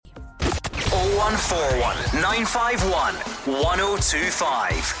0141 951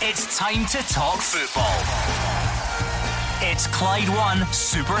 1025. It's time to talk football. It's Clyde One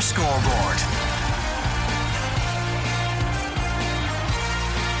Super Scoreboard.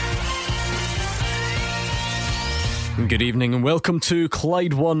 Good evening and welcome to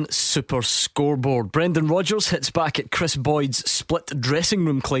Clyde One Super Scoreboard. Brendan Rodgers hits back at Chris Boyd's split dressing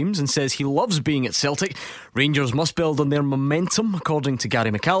room claims and says he loves being at Celtic. Rangers must build on their momentum, according to Gary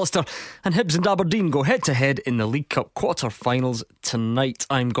McAllister. And Hibs and Aberdeen go head to head in the League Cup quarter-finals tonight.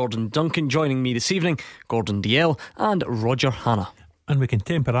 I'm Gordon Duncan. Joining me this evening, Gordon Dalziel and Roger Hanna. And we can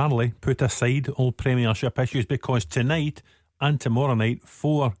temporarily put aside all Premiership issues because tonight and tomorrow night,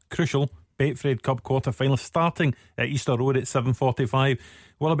 4 crucial Betfred Cup quarter-finals starting at Easter Road at 7:45.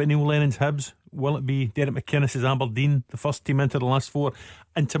 Will it be Neil Lennon's Hibs? Will it be Derek McInnes's Aberdeen, the first team into the last 4?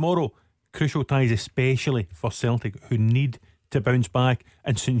 And tomorrow, crucial ties especially for Celtic, who need to bounce back,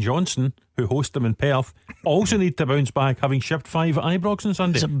 and St Johnstone, who host them in Perth, also need to bounce back, having shipped 5 at Ibrox on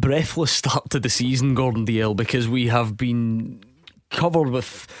Sunday. It's a breathless start to the season, Gordon Dalziel, because we have been covered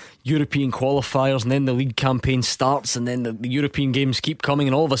with European qualifiers, and then the league campaign starts, and then the European games keep coming,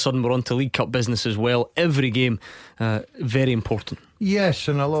 and all of a sudden we're on to League Cup business as well. Every game very important. Yes,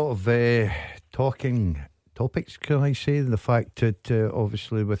 and a lot of talking topics, can I say. The fact that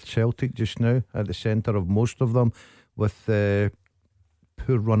obviously with Celtic just now at the centre of most of them, with poor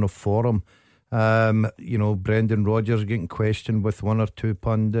run of form, Brendan Rodgers getting questioned with 1 or 2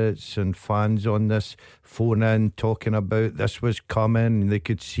 pundits and fans on this phone in talking about this was coming and they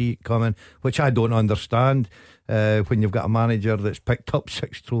could see it coming, which I don't understand when you've got a manager that's picked up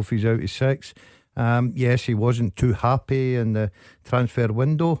 6 trophies out of 6. Yes, he wasn't too happy in the transfer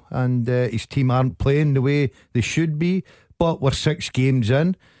window, and his team aren't playing the way they should be, but we're 6 games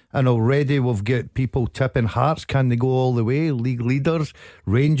in, and already we've got people tipping Hearts. Can they go all the way? League leaders,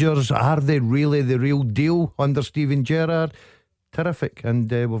 Rangers, are they really the real deal under Steven Gerrard? Terrific.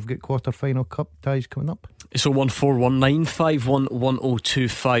 And we've got quarter-final cup ties coming up. So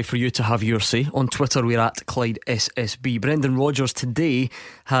 14195111025 for you to have your say. On Twitter we're at Clyde SSB. Brendan Rodgers today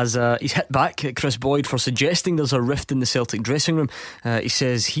has he's hit back at Chris Boyd for suggesting there's a rift in the Celtic dressing room. He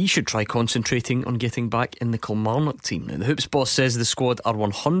says he should try concentrating on getting back in the Kilmarnock team. Now, the Hoops boss says the squad are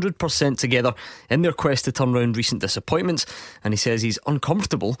 100% together in their quest to turn around recent disappointments, and he says he's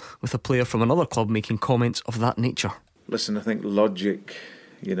uncomfortable with a player from another club making comments of that nature. Listen, I think logic,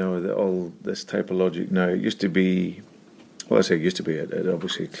 all this type of logic now, it used to be, well, I say it used to be, it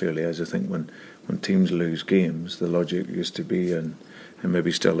obviously clearly is. I think when teams lose games, the logic used to be, and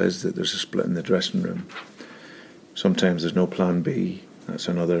maybe still is, that there's a split in the dressing room. Sometimes there's no plan B. That's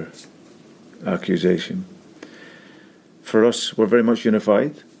another accusation. For us, we're very much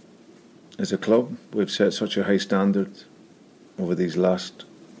unified as a club. We've set such a high standard over these last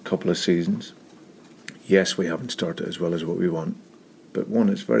couple of seasons. Yes, we haven't started as well as what we want, but one,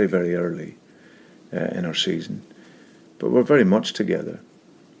 it's very, very early in our season. But we're very much together.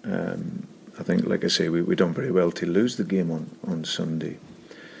 I think, like I say, we done very well to lose the game on Sunday.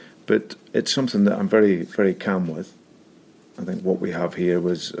 But it's something that I'm very, very calm with. I think what we have here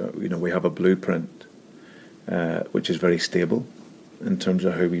was, we have a blueprint which is very stable in terms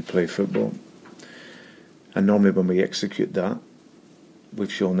of how we play football. And normally when we execute that,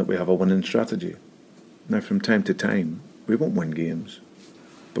 we've shown that we have a winning strategy. Now, from time to time, we won't win games,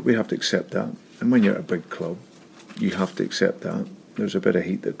 but we have to accept that. And when you're at a big club, you have to accept that. There's a bit of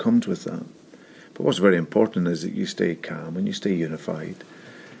heat that comes with that. But what's very important is that you stay calm and you stay unified,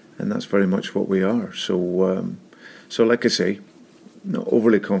 and that's very much what we are. So like I say, not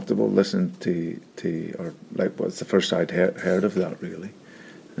overly comfortable listening to or like what's the first I'd heard of that, really.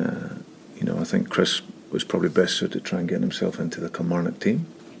 I think Chris was probably best suited to try and get himself into the Kilmarnock team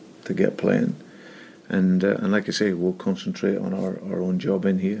to get playing. And like I say, we'll concentrate on our own job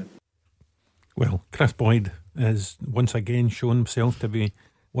in here. Well, Chris Boyd has once again shown himself to be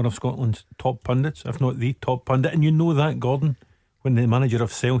one of Scotland's top pundits, if not the top pundit. And you know that, Gordon, when the manager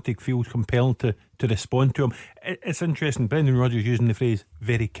of Celtic feels compelled to respond to him. It's interesting, Brendan Rodgers using the phrase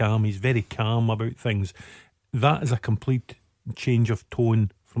very calm. He's very calm about things. That is a complete change of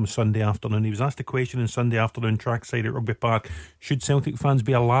tone from Sunday afternoon. He was asked a question on Sunday afternoon trackside at Rugby Park: should Celtic fans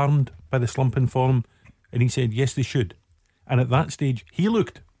be alarmed by the slump in form? And he said yes, they should. And at that stage he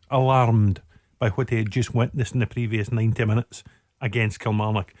looked alarmed by what he had just witnessed in the previous 90 minutes against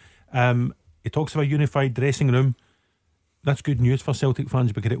Kilmarnock. He talks of a unified dressing room. That's good news for Celtic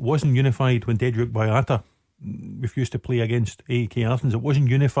fans, because it wasn't unified when Dedryck Boyata refused to play against AEK Athens. It wasn't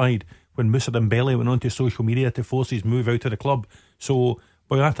unified when Moussa Dembele went onto social media to force his move out of the club. So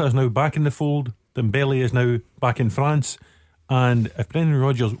Boyata is now back in the fold. Dembele is now back in France, And if Brendan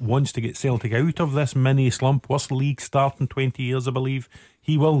Rodgers wants to get Celtic out of this mini slump, worst league start in 20 years, I believe,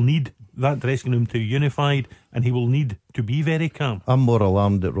 he will need that dressing room to be unified, and he will need to be very calm. I'm more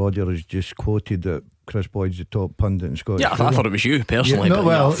alarmed that Roger has just quoted that Chris Boyd's the top pundit in Scotland. Yeah, I thought it was you personally. Yeah, no,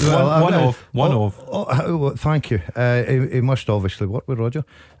 but one of. Thank you. He must obviously work with Roger.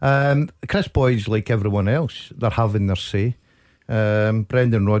 Chris Boyd's like everyone else. They're having their say.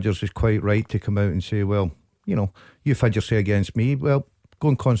 Brendan Rodgers is quite right to come out and say, well, you know, you've had your say against me. Well, go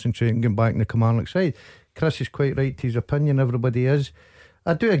and concentrate and get back in the Kilmarnock side. Chris is quite right to his opinion. Everybody is.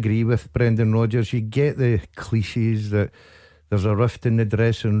 I do agree with Brendan Rodgers. You get the cliches that there's a rift in the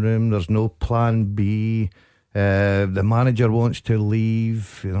dressing room, there's no plan B, the manager wants to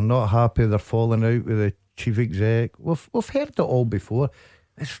leave, they're not happy, they're falling out with the chief exec. We've heard it all before.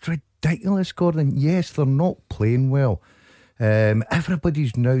 It's ridiculous, Gordon. Yes, they're not playing well.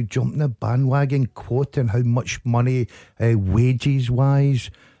 Everybody's now jumping the bandwagon, quoting how much money, wages wise.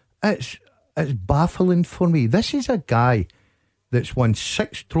 It's baffling for me. This is a guy that's won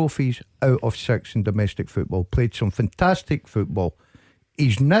 6 trophies out of 6 in domestic football, played some fantastic football.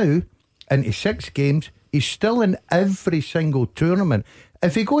 He's now into 6 games. He's still in every single tournament.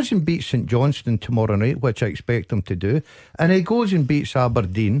 If he goes and beats St Johnstone tomorrow night, which I expect him to do, and he goes and beats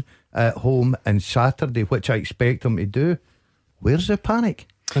Aberdeen at home on Saturday, which I expect him to do, where's the panic?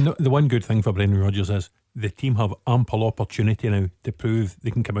 And the one good thing for Brendan Rodgers is the team have ample opportunity now to prove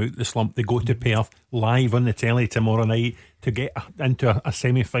they can come out the slump. They go to Perth live on the telly tomorrow night to get into a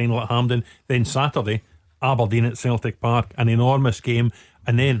semi-final at Hampden. Then Saturday, Aberdeen at Celtic Park, an enormous game.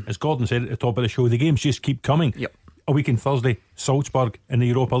 And then, as Gordon said at the top of the show, the games just keep coming. Yep. A week on Thursday, Salzburg in the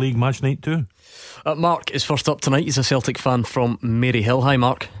Europa League match night too. Mark is first up tonight. He's a Celtic fan from Maryhill. Hi,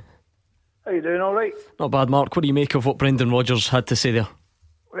 Mark. How you doing? All right? Not bad, Mark. What do you make of what Brendan Rodgers had to say there?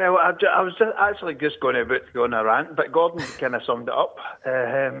 Well, I was actually just going to go on a rant, but Gordon kind of summed it up.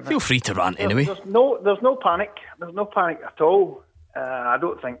 Feel free to rant anyway. There's no panic. There's no panic at all. I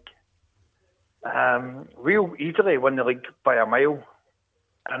don't think. We'll easily win the league by a mile.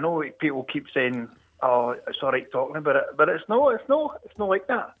 I know people keep saying, "Oh, it's all right talking about it," but it's not like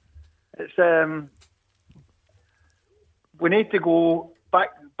that. It's we need to go back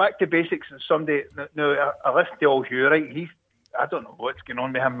to basics. And someday, no, I listen to all you, right? I don't know what's going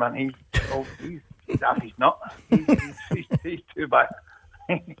on with him, man. He's off his nut. He's too bad.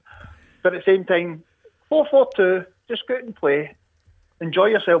 But at the same time, 4-4-2, just go out and play. Enjoy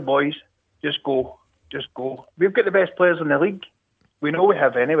yourself, boys. Just go. We've got the best players in the league. We know we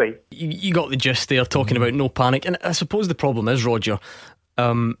have anyway. You got the gist there, talking about no panic. And I suppose the problem is, Roger,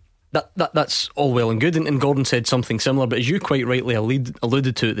 that's all well and good. And Gordon said something similar, but as you quite rightly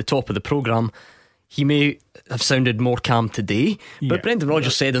alluded to at the top of the programme, he may have sounded more calm today, but Brendan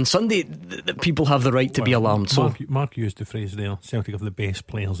Rodgers said on Sunday that people have the right to be alarmed. So Mark used the phrase there, Celtic have the best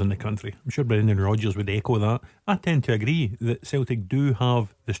players in the country. I'm sure Brendan Rodgers would echo that. I tend to agree that Celtic do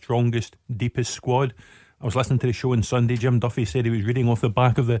have the strongest, deepest squad. I was listening to the show on Sunday. Jim Duffy said he was reading off the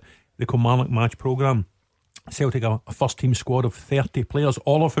back of the Kilmarnock match programme. Celtic have a first team squad of 30 players,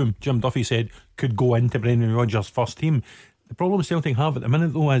 all of whom Jim Duffy said could go into Brendan Rodgers' first team. The problem Celtic have at the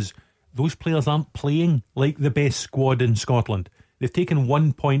minute though is those players aren't playing like the best squad in Scotland. They've taken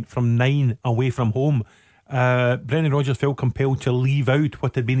 1 point from 9 away from home. Brendan Rodgers felt compelled to leave out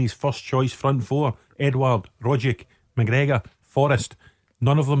what had been his first choice front four: Edouard, Rogic, McGregor, Forrest.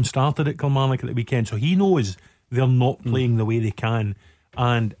 None of them started at Kilmarnock at the weekend, so he knows they're not playing the way they can.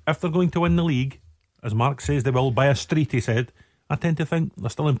 And if they're going to win the league, as Mark says they will by a street, he said, I tend to think they're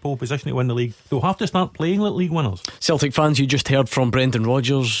still in pole position to win the league. They'll have to start playing like league winners. Celtic fans, you just heard from Brendan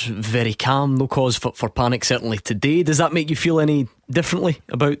Rodgers, very calm, no cause for panic certainly today. Does that make you feel any differently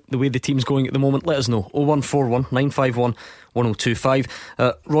about the way the team's going at the moment? Let us know. 0141 951 1025.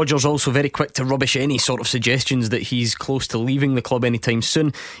 Rodgers also very quick to rubbish any sort of suggestions that he's close to leaving the club anytime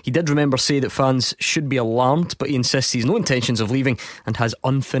soon. He did remember say that fans should be alarmed, but he insists he's no intentions of leaving and has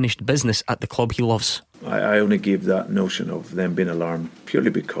unfinished business at the club he loves. I only gave that notion of them being alarmed purely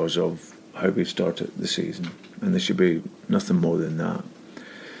because of how we've started the season, and there should be nothing more than that.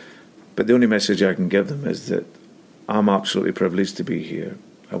 But the only message I can give them is that I'm absolutely privileged to be here.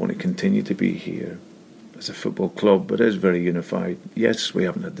 I want to continue to be here as a football club, but it is very unified. Yes, we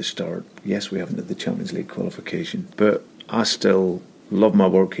haven't had the start. Yes, we haven't had the Champions League qualification, but I still love my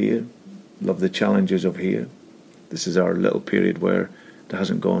work here, love the challenges of here. This is our little period where it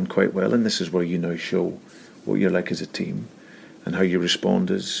hasn't gone quite well, and this is where you now show what you're like as a team and how you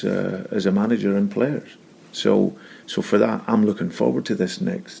respond as a manager and players. So for that, I'm looking forward to this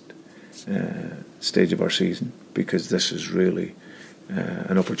next stage of our season, because this is really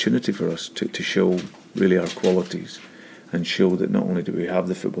an opportunity for us to show really our qualities and show that not only do we have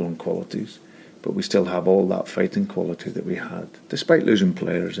the footballing qualities, but we still have all that fighting quality that we had, despite losing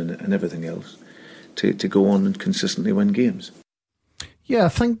players and everything else, to go on and consistently win games. Yeah, I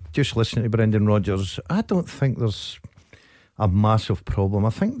think just listening to Brendan Rodgers, I don't think there's a massive problem. I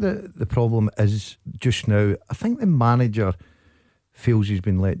think the problem is just now, I think the manager feels he's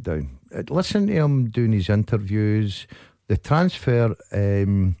been let down. Listen to him doing his interviews. The transfer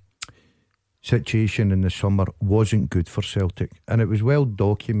situation in the summer wasn't good for Celtic, and it was well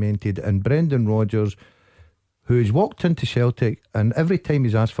documented. And Brendan Rodgers, who's walked into Celtic, and every time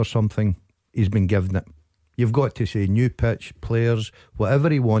he's asked for something, he's been given it. You've got to say new pitch, players, whatever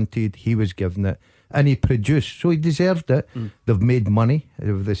he wanted, he was given it, and he produced, so he deserved it. They've made money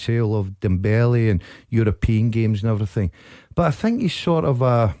with the sale of Dembele and European games and everything. But I think he's sort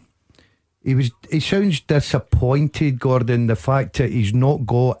of he sounds disappointed, Gordon, the fact that he's not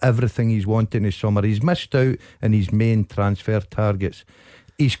got everything he's wanted this summer. He's missed out on his main transfer targets.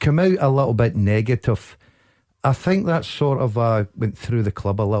 He's come out a little bit negative. I think that sort of went through the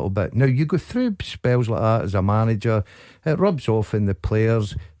club a little bit. Now, you go through spells like that as a manager, it rubs off in the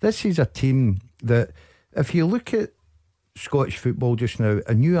players. This is a team that, if you look at Scottish football just now,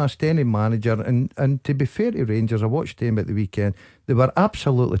 and you asked any manager, and to be fair to Rangers, I watched them at the weekend, they were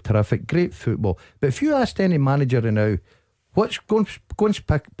absolutely terrific, great football. But if you asked any manager now, go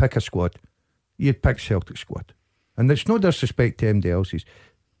and pick a squad, you'd pick Celtic squad. And it's no disrespect to MD else's.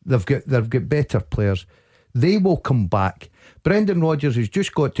 They've got better players. They will come back. Brendan Rodgers has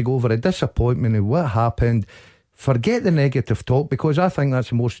just got to go over a disappointment of what happened. Forget the negative talk, because I think that's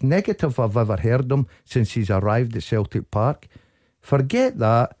the most negative I've ever heard him since he's arrived at Celtic Park. Forget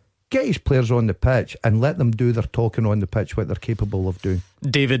that. Get his players on the pitch and let them do their talking on the pitch, what they're capable of doing.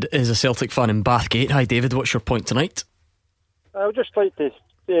 David is a Celtic fan in Bathgate. Hi David, what's your point tonight? I would just like to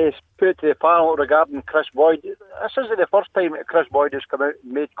put it to the panel regarding Chris Boyd. This isn't the first time that Chris Boyd has come out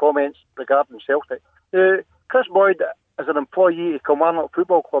and made comments regarding Celtic. Chris Boyd is an employee of Kilmarnock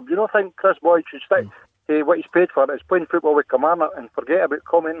Football Club. You don't think Chris Boyd should stick to what he's paid for, is playing football with Kilmarnock, and forget about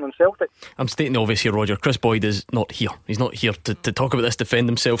commenting on Celtic? I'm stating the obvious here, Roger. Chris Boyd is not here. He's not here to talk about this, defend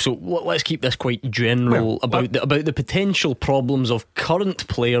himself. So let's keep this quite general about the potential problems of current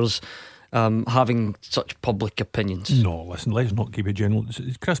players having such public opinions. No, listen, let's not keep it general.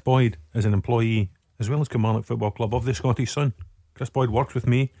 Chris Boyd is an employee, as well as Kilmarnock Football Club, of the Scottish Sun. Chris Boyd works with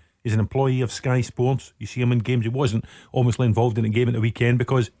me. He's an employee of Sky Sports. You see him in games. He wasn't obviously involved in a game at the weekend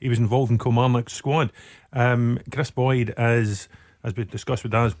because he was involved in Kilmarnock's squad. Chris Boyd is, as we discussed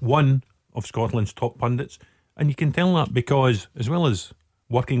with Daz, one of Scotland's top pundits, and you can tell that because, as well as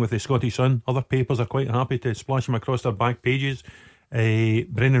working with the Scottish Sun, other papers are quite happy to splash him across their back pages.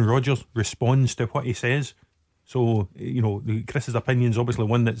 Brendan Rodgers responds to what he says. So, you know, Chris's opinion is obviously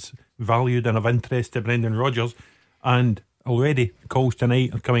one that's valued and of interest to Brendan Rodgers, and already calls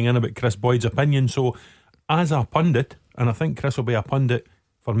tonight are coming in about Chris Boyd's opinion. So as a pundit, and I think Chris will be a pundit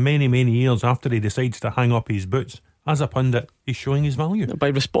for many, many years after he decides to hang up his boots, as a pundit, he's showing his value. By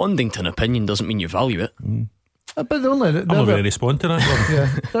responding to an opinion doesn't mean you value it. But I'm not going to respond to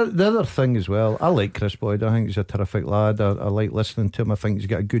that. The other thing as well, I like Chris Boyd. I think he's a terrific lad. I like listening to him. I think he's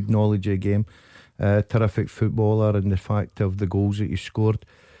got a good knowledge of the game, terrific footballer, and the fact of the goals that he scored.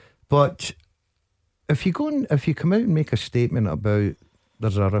 But if you come out and make a statement about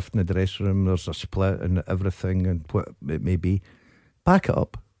there's a rift in the dressing room, there's a split and everything and what it may be, back it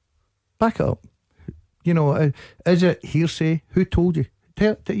up. You know, is it hearsay? Who told you?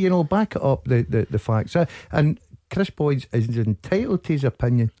 Back it up, the facts. And Chris Boyd is entitled to his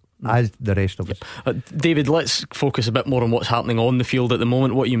opinion, as the rest of us. David, let's focus a bit more on what's happening on the field at the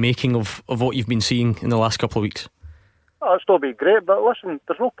moment. What are you making of what you've been seeing in the last couple of weeks? Oh, it's still been great, but listen,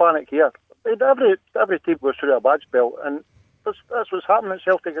 there's no panic here. Every team goes through a bad spell, and that's what's happening at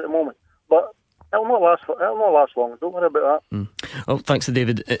Celtic at the moment. But it'll not last long. Don't worry about that. Oh, thanks to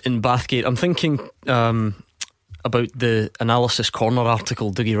David in Bathgate. I'm thinking about the Analysis Corner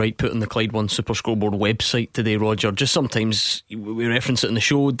article Dougie Wright put on the Clyde One Super Scoreboard website today, Roger. Just sometimes we reference it in the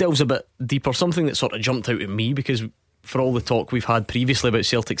show, delves a bit deeper. Something that sort of jumped out at me, because for all the talk we've had previously about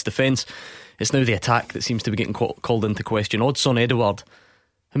Celtic's defence, it's now the attack that seems to be getting called into question. Odsonne Edouard,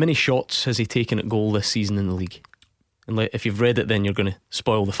 how many shots has he taken at goal this season in the league? And if you've read it, then you're going to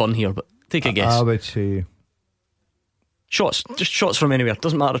spoil the fun here, but take a guess. I would say shots, just shots from anywhere,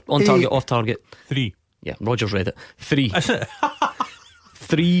 doesn't matter, on target, off target. 3. Yeah, Roger's read it. 3. Is it?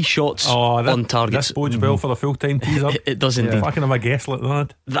 3 shots on target. This bodes well for the full-time teaser. It does indeed. If I can have a guess like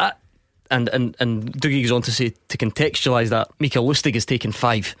that. And Dougie goes on to say, to contextualise that, Mikael Lustig has taken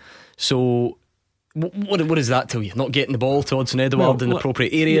 5. So What does that tell you? Not getting the ball to Odsonne-Edouard in the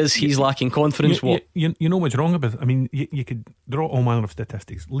appropriate areas. He's lacking confidence. You know what's wrong about it? I mean, you could draw all manner of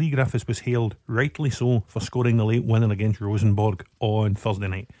statistics. Lee Griffiths was hailed, rightly so, for scoring the late winner against Rosenborg on Thursday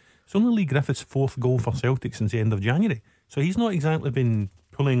night. It's only Lee Griffiths' 4th goal for Celtic since the end of January, so he's not exactly been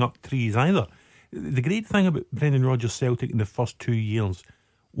pulling up trees either. The great thing about Brendan Rodgers' Celtic in the first 2 years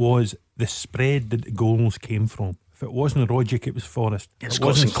was the spread that the goals came from. If it wasn't Rogic, it was Forrest. It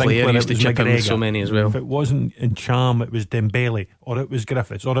wasn't Sinclair, used to chip in so many as well. If it wasn't in Charm, it was Dembele, or it was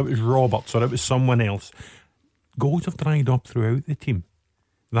Griffiths, or it was Roberts, or it was someone else. Goals have dried up throughout the team.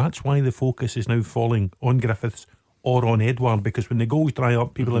 That's why the focus is now falling on Griffiths or on Edouard, because when the goals dry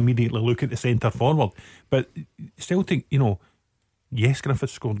up, people immediately look at the centre forward. But Celtic, yes,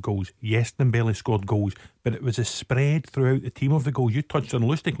 Griffiths scored goals. Yes, Dembele scored goals. But it was a spread throughout the team of the goals. You touched on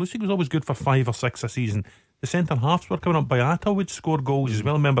Lustig. Lustig was always good for 5 or 6 a season. The centre halves were coming up. Boyata would score goals as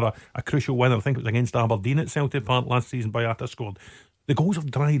well. Remember a crucial winner, I think it was against Aberdeen at Celtic Park last season. Boyata scored. The goals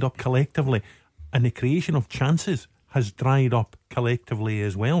have dried up collectively, and the creation of chances has dried up collectively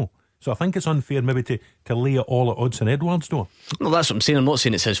as well. So I think it's unfair maybe to lay it all at Odsonne-Edouard's door. Well, that's what I'm saying. I'm not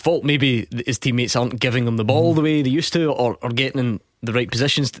saying it's his fault. Maybe his teammates aren't giving him the ball the way they used to, or getting in the right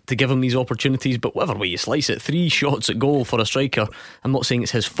positions to give him these opportunities. But whatever way you slice it, 3 shots at goal for a striker, I'm not saying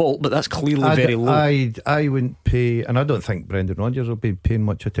it's his fault, but that's clearly very low. I wouldn't pay, and I don't think Brendan Rodgers will be paying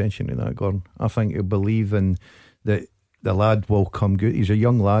much attention to that, Gordon. I think he'll believe in that the lad will come good. He's a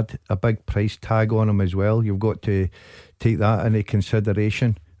young lad, a big price tag on him as well. You've got to take that into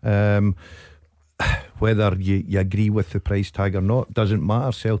consideration. Whether you agree with the price tag or not doesn't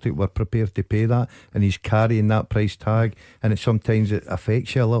matter. Celtic were prepared to pay that, and he's carrying that price tag, and sometimes it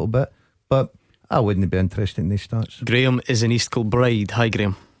affects you a little bit, but I wouldn't be interested in these stats. Graham is in East Kilbride. Hi,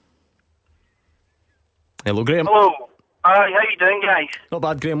 Graham. Hello, Graham. Hello. How you doing, guys? Not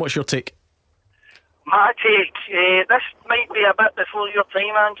bad, Graham. What's your take? My take, this might be a bit before your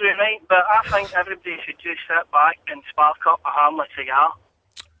time, Andrew, right? But I think everybody should just sit back and spark up a Hamlet cigar.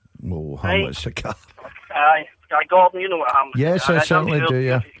 Oh, Hamlet cigar. Aye, Gordon, you know what Hamlet yes, cigar is. I certainly do,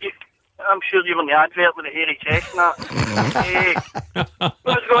 yeah. I'm sure you were in the advert with the hairy chest and that. What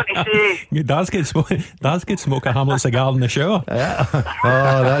was I going to say? Your dad's get smoke a Hamlet cigar in the shower. Yeah.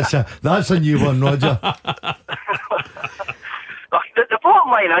 Oh, that's a new one, Roger. The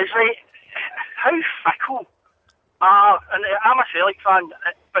bottom line is, right, how fickle and I'm a Celtic fan,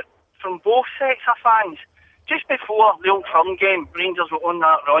 but from both sets of fans, just before the Old Firm game, Rangers were on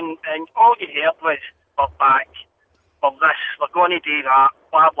that run, and all you heard was, we're back, we're this, we're going to do that,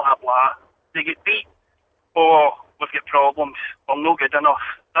 blah, blah, blah. They get beat, oh, we've got problems, we're no good enough,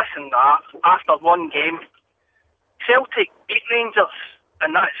 this and that. After one game, Celtic beat Rangers,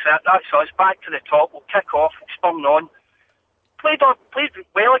 and that's it, that's us, back to the top, we'll kick off, spun on. Played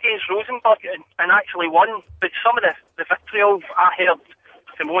well against Rosenborg and actually won, but some of the vitriol I heard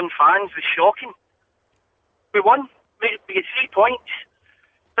from my own fans was shocking. We won, we got 3 points,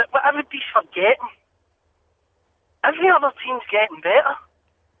 but what everybody's forgetting, every other team's getting better,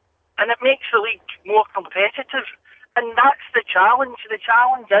 and it makes the league more competitive, and that's the challenge. The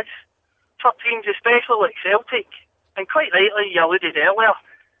challenge is for teams, especially like Celtic, and quite rightly you alluded earlier,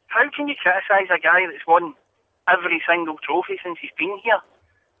 how can you criticise a guy that's won every single trophy since he's been here?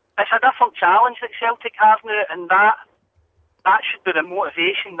 It's a different challenge that Celtic have now, and that should be the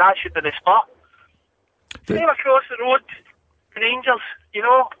motivation, that should be the spur. Same across the road, Rangers, they're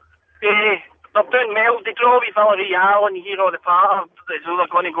doing well. They draw with Villarreal and you hear all the part as though they're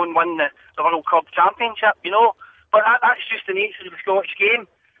going to go and win the World Cup Championship, but that's just the nature of the Scottish game.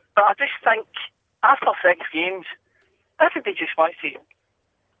 But I just think after 6 games, everybody just wants to take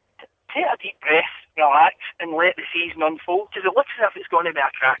a deep breath, relax and let the season unfold, because it looks as if it's going to be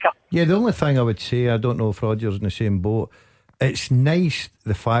a cracker. Yeah, the only thing I would say, I don't know if Roger's in the same boat, it's nice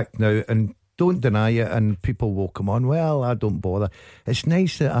the fact now, and don't deny it, and people will come on, well, I don't bother. It's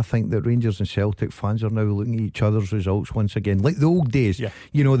nice that I think that Rangers and Celtic fans are now looking at each other's results once again, like the old days. Yeah.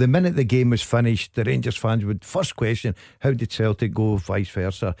 The minute the game was finished, the Rangers fans would first question, how did Celtic go, vice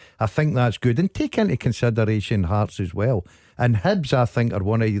versa. I think that's good, and take into consideration Hearts as well. And Hibs, I think, are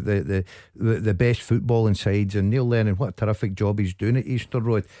one of the best footballing sides, and Neil Lennon, what a terrific job he's doing at Easter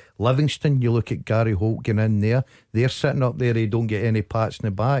Road. Livingston, you look at Gary Holt getting in there, they're sitting up there, they don't get any pats in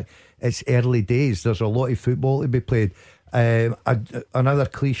the back. It's early days, there's a lot of football to be played. Another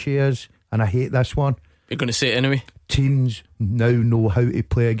cliche is, and I hate this one, You're going to say it anyway? Teams now know how to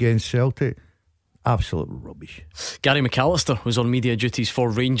play against Celtic. Absolute rubbish. Gary McAllister was on media duties for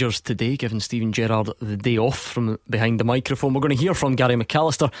Rangers today, giving Steven Gerrard the day off from behind the microphone. We're going to hear from Gary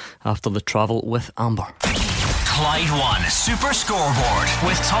McAllister after the travel with Amber. Clyde One Super Scoreboard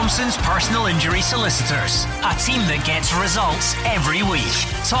with Thompson's personal injury solicitors. A team that gets results every week.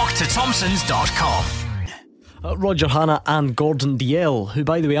 Talk to Thompsons.com. Roger Hannah and Gordon Dalziel, who,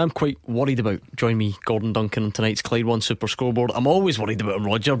 by the way, I'm quite worried about. Join me, Gordon Duncan, on tonight's Clyde One Super Scoreboard. I'm always worried about him,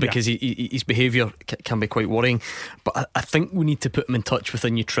 Roger, because his behaviour can be quite worrying. But I think we need to put him in touch with a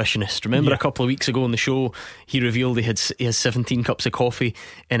nutritionist. Remember a couple of weeks ago on the show, he revealed he has 17 cups of coffee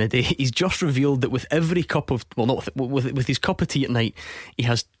in a day. He's just revealed that with every cup of, well, not with his cup of tea at night, he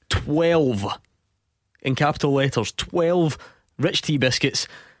has 12, in capital letters, 12 rich tea biscuits,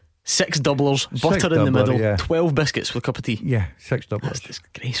 6 doublers, butter in the middle, 12 biscuits with a cup of tea. Yeah, 6 doublers. That's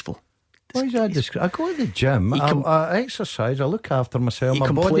disgraceful. Why is that I go to the gym, I exercise, I look after myself,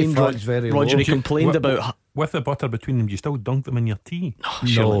 my body fat's very low. Roger, he complained about with the butter between them, do you still dunk them in your tea?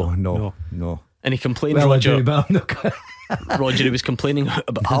 No. And he complained, well, Roger, I do, but I'm not Roger, he was complaining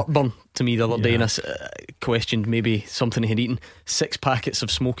about heartburn to me the other day, and I questioned maybe something he had eaten. 6 packets of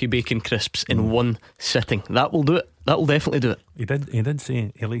smoky bacon crisps in one sitting. That will do it. That will definitely do it. He did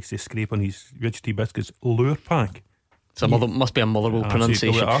say he likes to scrape on his rich tea biscuits lure pack. It's must be a Motherwell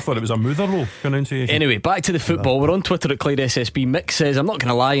pronunciation. I thought it was a Motherwell pronunciation. Anyway, back to the football. We're on Twitter at Clyde SSB. Mick says, I'm not going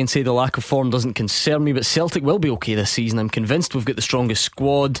to lie and say the lack of form doesn't concern me, but Celtic will be okay this season. I'm convinced we've got the strongest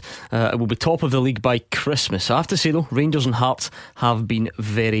squad. It will be top of the league by Christmas. I have to say though, Rangers and Hearts have been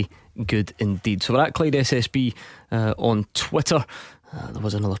very good indeed. So we're at Clyde SSB on Twitter. There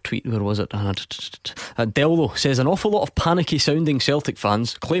was another tweet. Where was it? Dello says, an awful lot of panicky sounding Celtic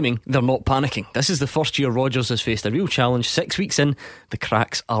fans claiming they're not panicking. This is the first year Rodgers has faced a real challenge. 6 weeks in, the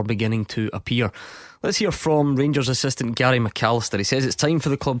cracks are beginning to appear. Let's hear from Rangers assistant Gary McAllister. He says it's time for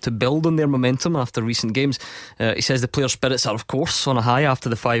the club to build on their momentum after recent games. He says the players' spirits are of course on a high after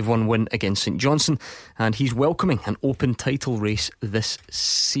the 5-1 win against St Johnstone, and he's welcoming an open title race this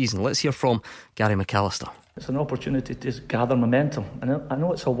season. Let's hear from Gary McAllister. It's an opportunity to just gather momentum. And I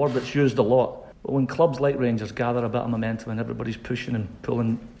know it's a word that's used a lot, but when clubs like Rangers gather a bit of momentum and everybody's pushing and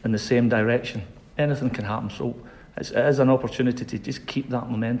pulling in the same direction, anything can happen. So it is an opportunity to just keep that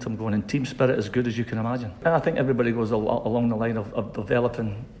momentum going, and team spirit as good as you can imagine. And I think everybody goes along the line of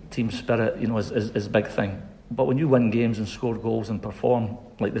developing team spirit, is a big thing. But when you win games and score goals and perform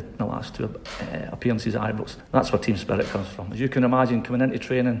like the last 2 appearances at Ibrox, that's where team spirit comes from. As you can imagine, coming into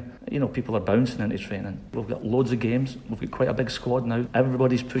training, people are bouncing into training. We've got loads of games. We've got quite a big squad now.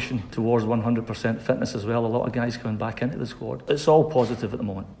 Everybody's pushing towards 100% fitness as well. A lot of guys coming back into the squad. It's all positive at the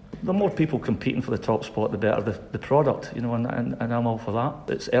moment. The more people competing for the top spot, the better the product, and I'm all for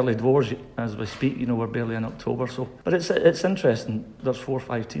that. It's early doors as we speak, we're barely in October, so. But it's interesting. There's 4 or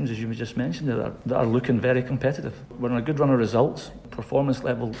 5 teams, as you just mentioned, that are looking very competitive. We're on a good run of results. Performance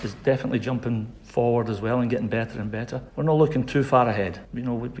level is definitely jumping forward as well and getting better and better. We're not looking too far ahead. We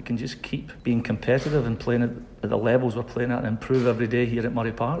can just keep being competitive and playing at the levels we're playing at and improve every day here at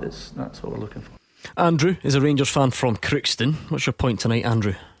Murray Park. That's what we're looking for. Andrew is a Rangers fan from Crookston. What's your point tonight,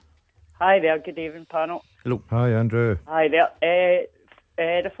 Andrew? Hi there, good evening panel. Hello. Hi Andrew. Hi there.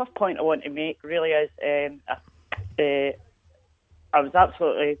 The first point I want to make really is I was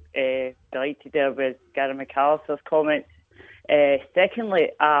absolutely delighted there with Gary McAllister's comments. Secondly,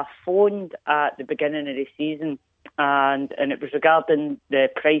 I phoned at the beginning of the season and it was regarding the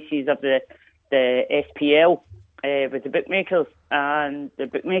prices of the SPL with the bookmakers, and the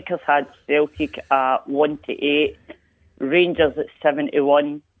bookmakers had Celtic at 1-8, Rangers at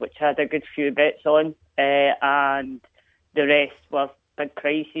 7-1, which I had a good few bets on, and the rest were big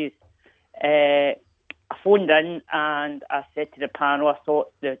prices. I phoned in and I said to the panel I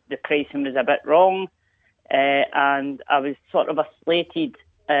thought the pricing was a bit wrong, and I was sort of slated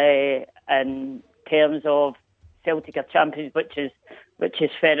in terms of Celtic are champions, which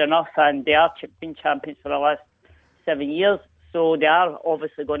is fair enough, and they are been champions for the last 7 years, so they are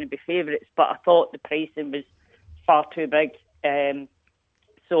obviously going to be favourites, but I thought the pricing was far too big.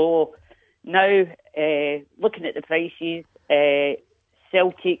 So now, looking at the prices,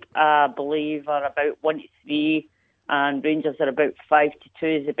 Celtic, I believe, are about 1-3 and Rangers are about 5-2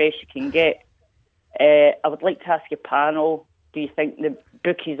 is the best you can get. I would like to ask your panel, do you think the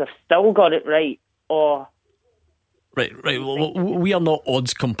bookies have still got it right? Or... Right. Well, we are not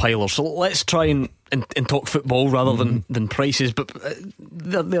odds compilers, so let's try and talk football rather than prices, but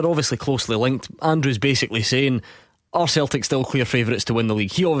they're obviously closely linked. Andrew's basically saying, are Celtic still clear favourites to win the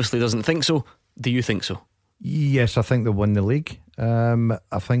league? He obviously doesn't think so. Do you think so? Yes, I think they'll win the league.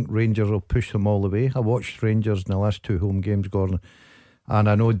 I think Rangers will push them all the way. I watched Rangers in the last 2 home games, Gordon, and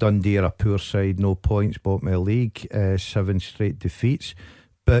I know Dundee are a poor side, no points, bottom of the league, 7 straight defeats,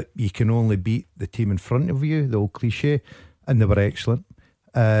 but you can only beat the team in front of you, the old cliche, and they were excellent.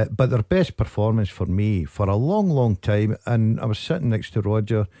 But their best performance for me for a long time, and I was sitting next to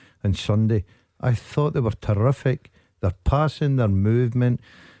Roger on Sunday, I thought they were terrific. Their passing, their movement,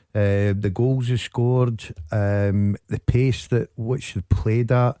 the goals they scored, the pace which they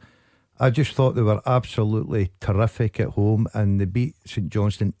played at. I just thought they were absolutely terrific at home, and they beat St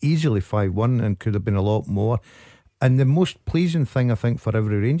Johnstone easily 5-1 and could have been a lot more. And the most pleasing thing, I think, for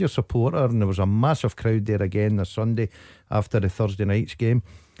every Rangers supporter, and there was a massive crowd there again this Sunday after the Thursday night's game,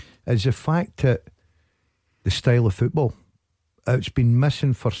 is the fact that the style of football, it's been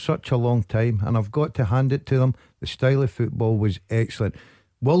missing for such a long time, and I've got to hand it to them. The style of football was excellent.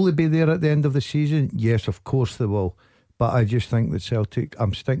 Will they be there at the end of the season? Yes, of course they will. But I just think that Celtic,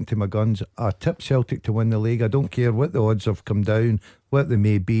 I'm sticking to my guns. I tip Celtic to win the league. I don't care what the odds have come down, what they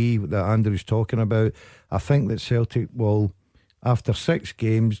may be, that Andrew's talking about. I think that Celtic will, after 6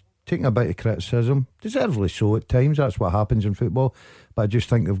 games, taking a bit of criticism, deservedly so at times, that's what happens in football, but I just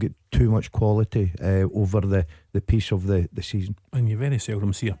think they've got too much quality over the piece of the season. And you very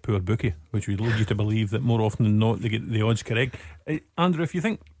seldom see a poor bookie, which would lead you to believe that more often than not they get the odds correct. Andrew, if you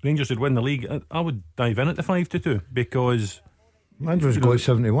think Rangers would win the league, I would dive in at the 5-2, because Andrew's got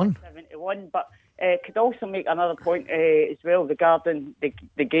 71, but could also make another point as well regarding the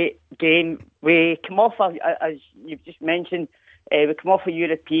game. We come off, as you've just mentioned, we come off a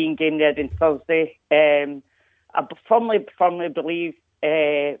European game there on Thursday. I firmly believe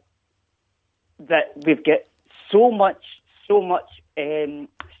that we've got so much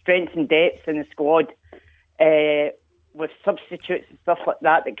strength and depth in the squad, with substitutes and stuff like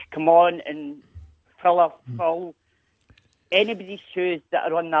that could come on and fill anybody's shoes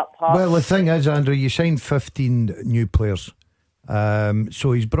that are on that part. Well, the thing is, Andrew, you signed 15 new players,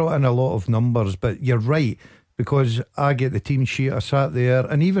 so he's brought in a lot of numbers. But you're right, because I get the team sheet, I sat there,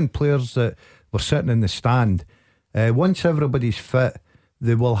 and even players that were sitting in the stand, once everybody's fit,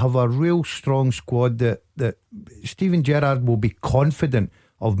 they will have a real strong squad that Steven Gerrard will be confident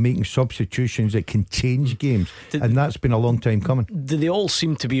of making substitutions that can change games, and that's been a long time coming. Do they all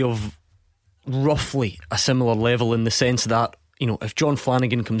seem to be of roughly a similar level, in the sense that, you know, if John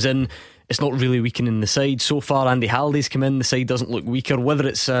Flanagan comes in, it's not really weakening the side? So far, Andy Halliday's come in, the side doesn't look weaker. Whether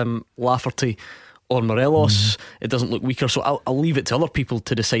it's Lafferty or Morelos, it doesn't look weaker. So I'll leave it to other people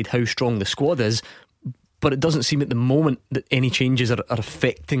to decide how strong the squad is, but it doesn't seem at the moment that any changes are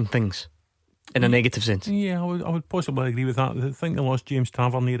affecting things in a negative sense. Yeah, I would possibly agree with that. I think they lost James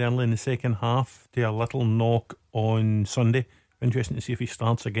Tavernier early in the second half to a little knock on Sunday. Interesting to see if he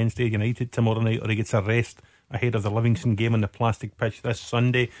starts against Ayr United tomorrow night, or he gets a rest ahead of the Livingston game on the plastic pitch this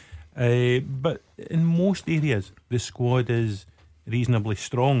Sunday. But in most areas, the squad is reasonably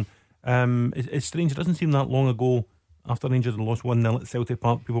strong. It's strange, it doesn't seem that long ago, after Rangers had lost 1-0 at Celtic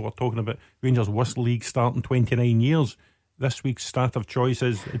Park, people were talking about Rangers' worst league start in 29 years. This week's start of choice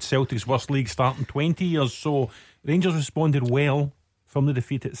is it's Celtic's worst league start in 20 years. So Rangers responded well from the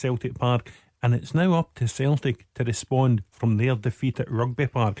defeat at Celtic Park, and it's now up to Celtic to respond from their defeat at Rugby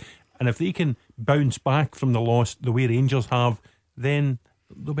Park. And if they can bounce back from the loss the way Rangers have, then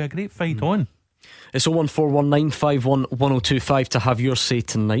there'll be a great fight on. It's 01419511025 to have your say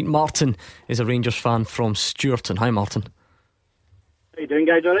tonight. Martin is a Rangers fan from Stewarton. Hi, Martin. How you doing,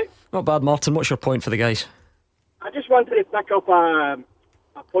 guys? All right? Not bad, Martin. What's your point for the guys? I just wanted to pick up a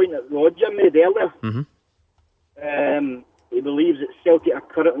point that Roger made earlier. He believes that Celtic are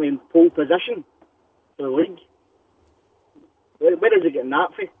currently in pole position for the league. Where is he getting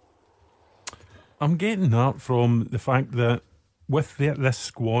that from? I'm getting that from the fact that with this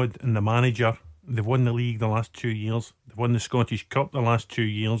squad and the manager, they've won the league the last 2 years, they've won the Scottish Cup the last 2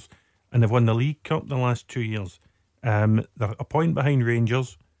 years, and they've won the League Cup the last 2 years. They're a point behind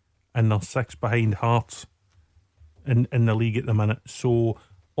Rangers, and they're 6 behind Hearts in the league at the minute. So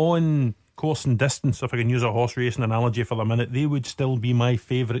on course and distance, if I can use a horse racing analogy for the minute, they would still be my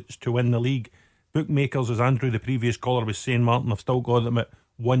favourites to win the league. Bookmakers, as Andrew the previous caller was saying, Martin, have still got them at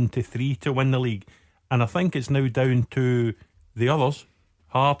 1-3 to win the league. And I think it's now down to the others,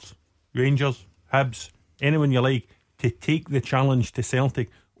 Hearts, Rangers, Hibs, anyone you like, to take the challenge to Celtic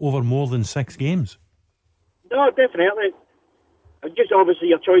over more than 6 games. No, definitely. Just obviously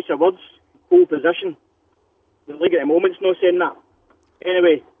your choice of words, pole position. The league at the moment's not saying that.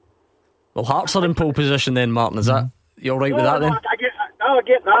 Anyway. Well, Hearts are in pole position then, Martin. Is that, you alright with that then? I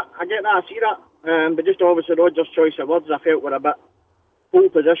get that. I see that. But just obviously Roger's choice of words, I felt were a bit pole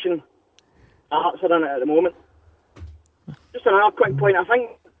position. Hearts are in it at the moment. Just another quick point. I think,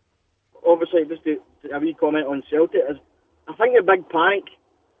 obviously, just a wee comment on Celtic is, I think the big panic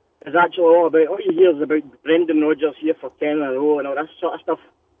is actually all you hear is about Brendan Rodgers here for 10 in a row and all that sort of stuff.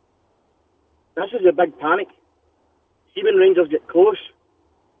 This is a big panic. See when Rangers get close,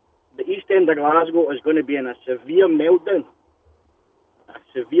 end of Glasgow is going to be in a severe meltdown. A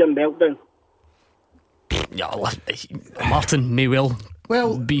severe meltdown. Yeah, Martin may well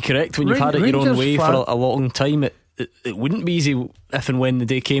be correct. When you've had it your own way for a long time, it wouldn't be easy if and when the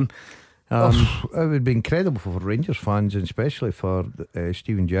day came. It would be incredible for Rangers fans, and especially for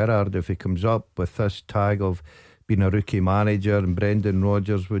Steven Gerrard, if he comes up with this tag of being a rookie manager, and Brendan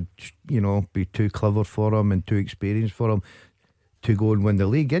Rodgers would, be too clever for him and too experienced for him to go and win the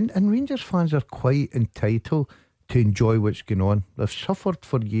league. And Rangers fans are quite entitled to enjoy what's going on. They've suffered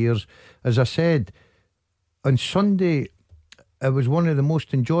for years. As I said, on Sunday, it was one of the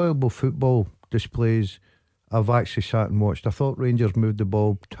most enjoyable football displays I've actually sat and watched. I thought Rangers moved the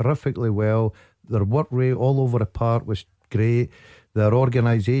ball terrifically well. Their work rate all over the park was great. Their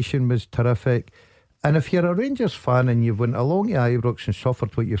organisation was terrific. And if you're a Rangers fan and you've went along to Ibrox and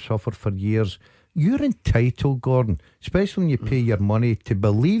suffered what you've suffered for years, you're entitled, Gordon, especially when you pay your money, to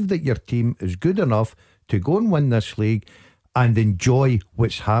believe that your team is good enough to go and win this league and enjoy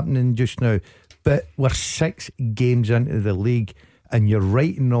what's happening just now. But we're 6 games into the league and you're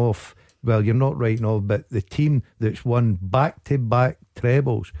writing off, well, you're not writing off, but the team that's won back-to-back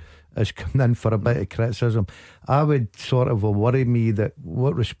trebles is coming in for a bit of criticism. I would sort of worry me that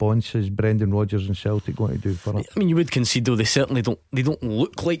what response is Brendan Rodgers and Celtic going to do for it? I mean, you would concede though they certainly don't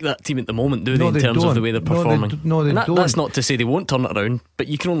look like that team at the moment, do they? In terms of the way they're performing. No, they don't. That's not to say they won't turn it around, but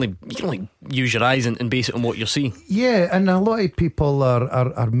you can only use your eyes and base it on what you're seeing. Yeah, and a lot of people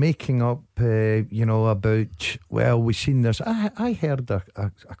are making up, about, well, we've seen this. I heard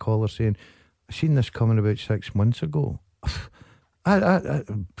a caller saying, I seen this coming about 6 months ago. I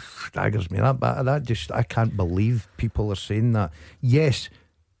staggers me that just, I can't believe people are saying that. Yes,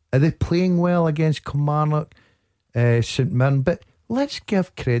 are they playing well against Kilmarnock, St Mirren? But let's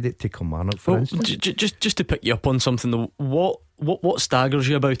give credit to Kilmarnock, for instance. Just to pick you up on something though, what staggers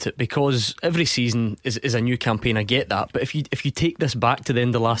you about it? Because every season is a new campaign. I get that, but if you take this back to the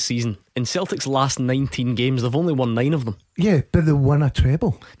end of last season, in Celtic's last 19 games, they've only won 9 of them. Yeah, but they won a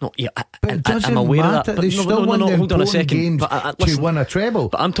treble. No, yeah, but it doesn't I'm aware matter. of that. But they still won the hold on a important second. games Listen, to win a treble.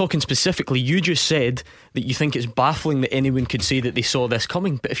 But I'm talking specifically. You just said that you think it's baffling that anyone could say that they saw this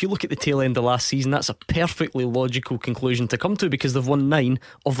coming. But if you look at the tail end of last season, that's a perfectly logical conclusion to come to, because they've won 9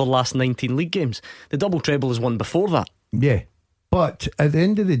 of the last 19 league games. The double treble is won before that. Yeah, but at the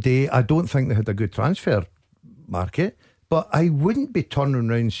end of the day, I don't think they had a good transfer market. But I wouldn't be turning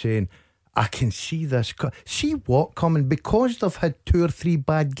around saying, I can see this. See what coming, because they've had 2 or 3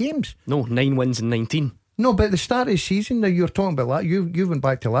 bad games. No, 9 wins in 19. No, but at the start of the season, now you're talking about, you went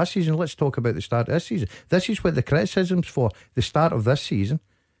back to last season. Let's talk about the start of this season. This is what the criticism's for. The start of this season,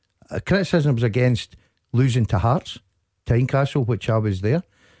 criticisms against losing to Hearts, Tynecastle, which I was there,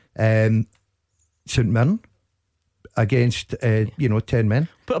 St Mirren, against 10 men.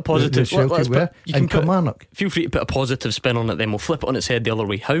 Put a positive Kilmarnock. Feel free to put a positive spin on it, then we'll flip it on its head the other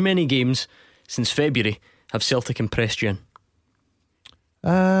way. How many games since February have Celtic impressed you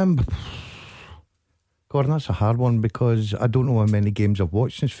in? Gordon, that's a hard one, because I don't know how many games I've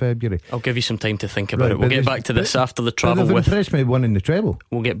watched since February. I'll give you some time to think about it. We'll get back to this after the travel with. Impressed me winning the treble.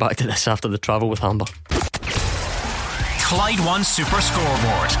 We'll get back to this after the travel with Amber. Clyde One Super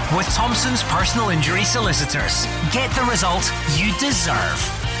Scoreboard with Thompson's personal injury solicitors. Get the result you deserve.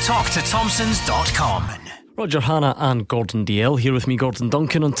 Talk to Thompsons.com. Roger Hannah and Gordon DL here with me, Gordon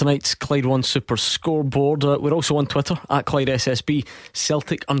Duncan, on tonight's Clyde One Super Scoreboard. We're also on Twitter at Clyde SSB.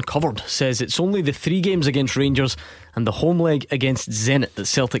 Celtic Uncovered says it's only the 3 games against Rangers and the home leg against Zenit that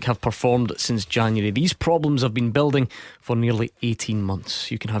Celtic have performed since January. These problems have been building for nearly 18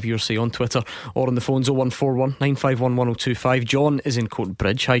 months. You can have your say on Twitter or on the phones 0141 951 1025. John is in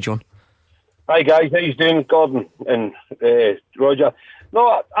Coatbridge. Hi, John. Hi guys, how you doing, Gordon and Roger?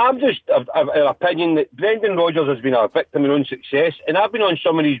 No, I'm just of an opinion that Brendan Rodgers has been a victim of his own success, and I've been on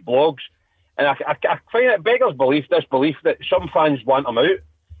some of these blogs, and I find it beggars belief that some fans want him out.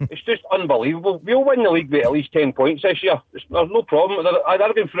 It's just unbelievable. We'll win the league with at least 10 points this year. There's no problem. They're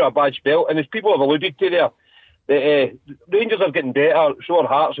going through a bad spell, and as people have alluded to there, the Rangers are getting better, so are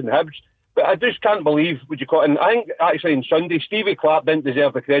Hearts and Hibs. But I just can't believe what you call it. And I think actually on Sunday, Stevie Clark didn't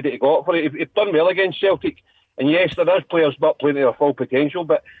deserve the credit he got for it. He's done well against Celtic. And yes, there is players not playing to their full potential,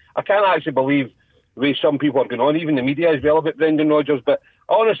 but I can't actually believe the way some people are going on, even the media as well, about Brendan Rodgers. But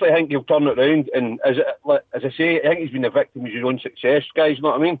I honestly think he'll turn it around. And as I say, I think he's been a victim of his own success, guys. You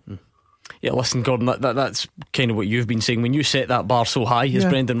know what I mean? Yeah, listen, Gordon, that's kind of what you've been saying. When you set that bar so high, as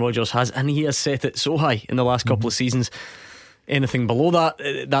Brendan Rodgers has, and he has set it so high in the last couple of seasons, anything below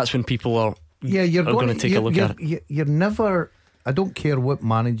that, that's when people are going to take a look at it. You're never, I don't care what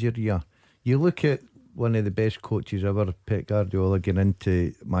manager you are. You look at one of the best coaches ever, Pep Guardiola, getting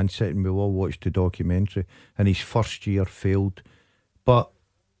into Man City, and we all watched the documentary, and his first year failed. But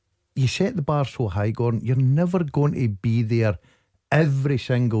you set the bar so high, Gordon, you're never going to be there every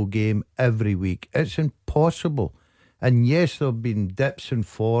single game, every week. It's impossible. And yes, there have been dips in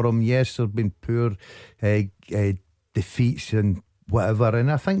form. Yes, there have been poor defeats and whatever.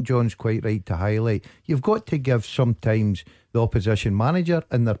 And I think John's quite right to highlight, you've got to give sometimes the opposition manager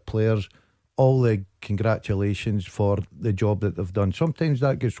and their players all the congratulations for the job that they've done. Sometimes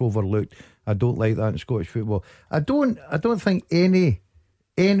that gets overlooked. I don't like that in Scottish football. I don't think any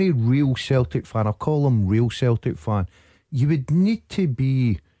real Celtic fan, I'll call them real Celtic fan, you would need to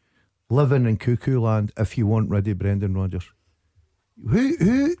be living in cuckoo land if you want rid of Brendan Rodgers.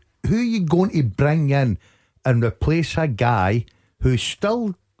 Who are you going to bring in and replace a guy who's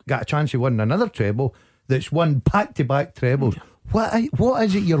still got a chance of winning another treble, that's won back-to-back trebles? What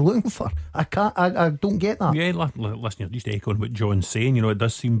is it you're looking for? I don't get that. Yeah, listen, you're just echoing what John's saying. You know, it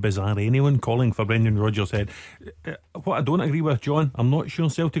does seem bizarre. Anyone calling for Brendan Rodgers' head. What I don't agree with, John, I'm not sure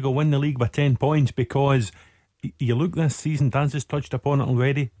Celtic will win the league by 10 points, because you look this season, Dan's has touched upon it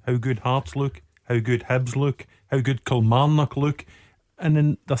already, how good Hearts look, how good Hibs look, how good Kilmarnock look, and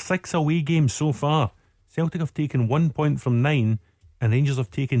in the 6 away games so far, Celtic have taken 1 point from 9 and Rangers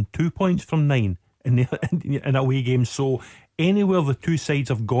have taken 2 points from 9 in away games. So anywhere the two sides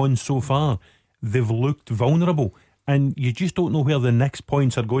have gone so far, they've looked vulnerable, and you just don't know where the next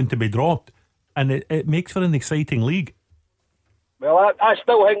points are going to be dropped, and it makes for an exciting league. Well, I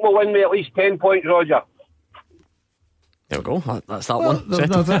still think we'll win by at least 10 points, Roger. There we go. That's that one.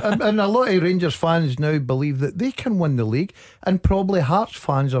 And a lot of Rangers fans now believe that they can win the league, and probably Hearts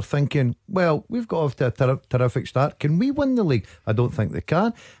fans are thinking, well, we've got off to a terrific start, can we win the league? I don't think they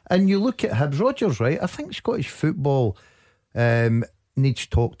can. And you look at Hibs, Rodgers, right? I think Scottish football needs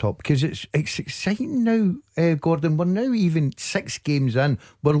talked up, because it's exciting now, Gordon. We're now even 6 games in,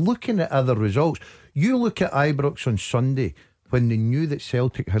 we're looking at other results. You look at Ibrox on Sunday, when they knew that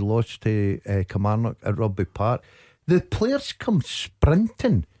Celtic had lost to Kilmarnock at Rugby Park. The players come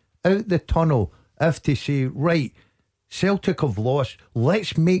sprinting out the tunnel if to say, right, Celtic have lost,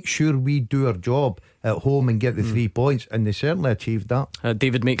 let's make sure we do our job at home and get the 3 points, and they certainly achieved that.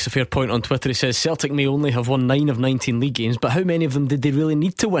 David makes a fair point on Twitter. He says Celtic may only have won 9 of 19 league games, but how many of them did they really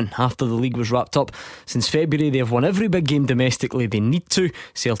need to win after the league was wrapped up? Since February they have won every big game domestically they need to.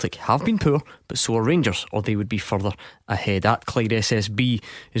 Celtic have been poor, but so are Rangers, or they would be further ahead. At Clyde SSB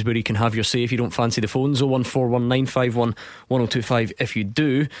is where you can have your say if you don't fancy the phones. 01419511025 if you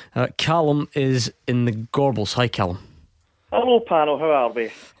do. Callum is in the Gorbals. Hi Callum. Hello panel, how are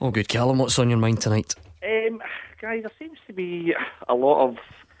we? Oh good, Callum, what's on your mind tonight? Guys, there seems to be a lot of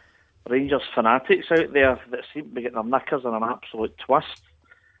Rangers fanatics out there that seem to be getting their knickers in an absolute twist.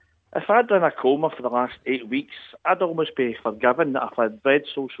 If I'd done a coma for the last 8 weeks, I'd almost be forgiven that if I'd read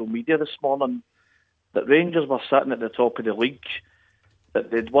social media this morning that Rangers were sitting at the top of the league,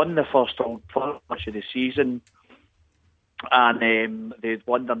 that they'd won the first match of the season, and they'd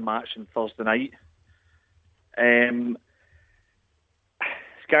won their match on Thursday night.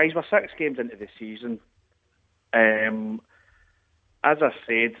 Guys, we're 6 games into the season. As I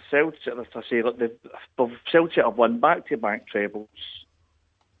said, Celtic have won back-to-back trebles.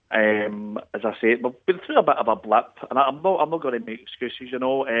 As I said, we've been through a bit of a blip, and I'm not going to make excuses. You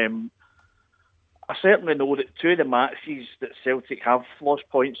know, I certainly know that 2 of the matches that Celtic have lost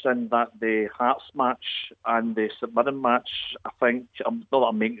points in, that the Hearts match and the St Mirren match, I think I'm not that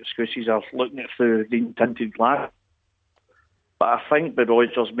I'm making excuses. I was looking at through green tinted glass. But I think by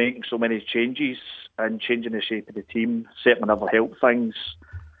Rodgers making so many changes and changing the shape of the team certainly never helped things.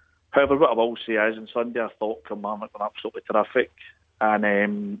 However, what I will say is, on Sunday I thought Kilmarnock were absolutely terrific,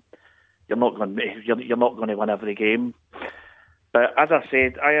 and you're not going to win every game. But as I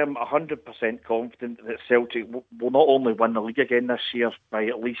said, I am 100% confident that Celtic will not only win the league again this year by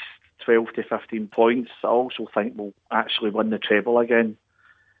at least 12 to 15 points. I also think we'll actually win the treble again.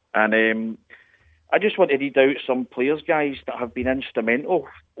 And I just want to read out some players, guys, that have been instrumental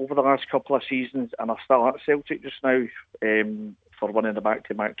over the last couple of seasons and are still at Celtic just now for winning the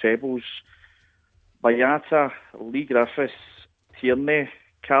back-to-back trebles. Boyata, Lee Griffiths, Tierney,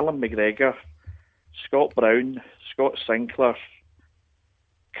 Callum McGregor, Scott Brown, Scott Sinclair,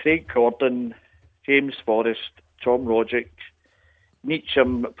 Craig Gordon, James Forrest, Tom Roderick.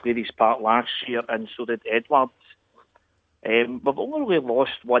 Meacham played his part last year, and so did Edwards. We've only really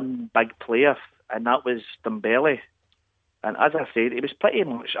lost one big player, and that was Dembele. And as I said, he was pretty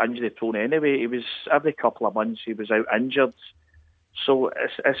much injury prone anyway. He was every couple of months he was out injured. So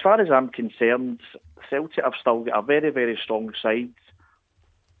as far as I'm concerned, Celtic have still got a very, very strong side.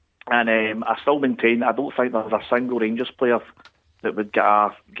 And I still maintain I don't think there's a single Rangers player that would get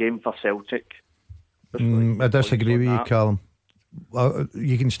a game for Celtic. I disagree with you, Callum.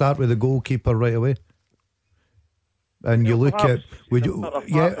 You can start with the goalkeeper right away. And you look at would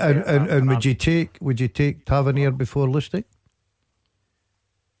you take Tavernier before Lustig?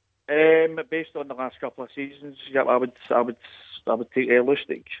 Based on the last couple of seasons, yeah, I would take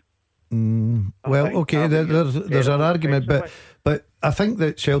Lustig. Well, okay, there's an argument, but I think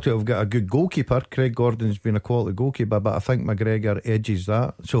that Celtic have got a good goalkeeper. Craig Gordon's been a quality goalkeeper, but I think McGregor edges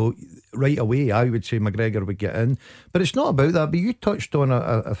that. So right away, I would say McGregor would get in. But it's not about that. But you touched on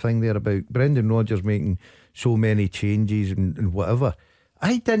a thing there about Brendan Rodgers making so many changes and whatever.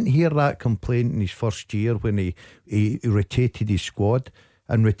 I didn't hear that complaint in his first year when he rotated his squad.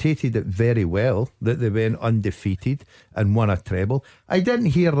 And rotated it very well, that they went undefeated and won a treble. I didn't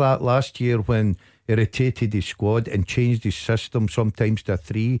hear that last year when he rotated his squad and changed his system sometimes to a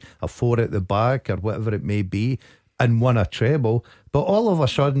 3, a 4 at the back or whatever it may be, and won a treble. But all of a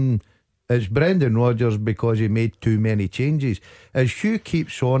sudden it's Brendan Rodgers because he made too many changes. As Hugh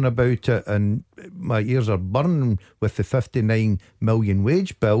keeps on about it, and my ears are burning with the 59 million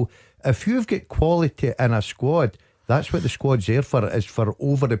wage bill, if you've got quality in a squad, that's what the squad's there for, is for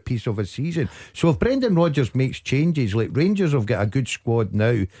over a piece of a season. So if Brendan Rodgers makes changes, like Rangers have got a good squad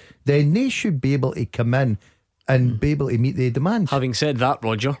now, then they should be able to come in and be able to meet the demands. Having said that,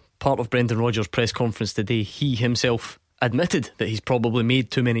 Roger, part of Brendan Rodgers' press conference today, he himself admitted that he's probably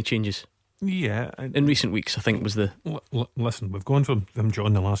made too many changes. Yeah, in recent weeks, I think was the. Listen, we've gone from them,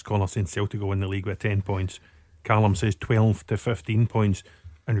 John, the last caller saying Celtic will win the league with 10 points. Callum says 12 to 15 points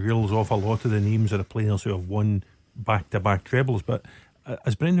and reels off a lot of the names of the players who have won back-to-back trebles. But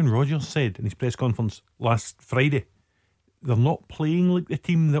as Brendan Rodgers said in his press conference last Friday, they're not playing like the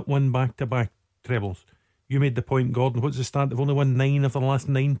team that won back-to-back trebles. You made the point, Gordon, what's the start? They've only won 9 of the last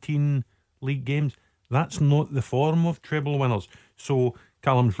 19 league games. That's not the form of treble winners. So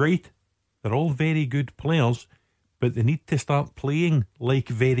Callum's right, they're all very good players, but they need to start playing like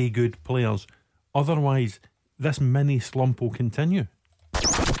very good players. Otherwise this mini slump will continue.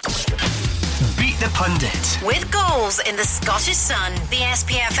 Beat the Pundit. With goals in the Scottish Sun, the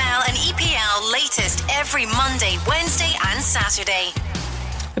SPFL and EPL latest every Monday, Wednesday and Saturday.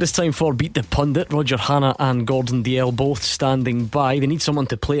 It is time for Beat the Pundit. Roger Hannah and Gordon Dalziel both standing by. They need someone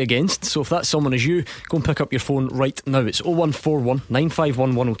to play against, so if that someone is you, go and pick up your phone right now. It's 0141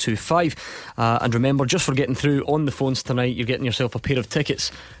 951 1025. And remember, just for getting through on the phones tonight, you're getting yourself a pair of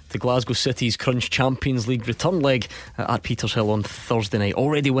tickets to Glasgow City's Crunch Champions League return leg at Petershill on Thursday night.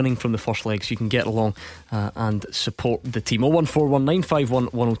 Already winning from the first leg, so you can get along and support the team. 0141 951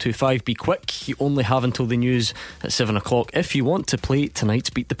 1025. Be quick, you only have until the news at 7 o'clock if you want to play tonight's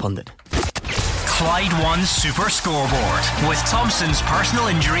Beat the Pundit. Clyde One Super Scoreboard with Thompson's personal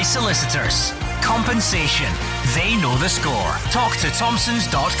injury solicitors. Compensation. They know the score. Talk to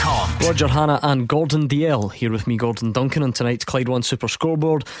Thompsons.com. Roger Hannah and Gordon Dalziel here with me, Gordon Duncan, on tonight's Clyde One Super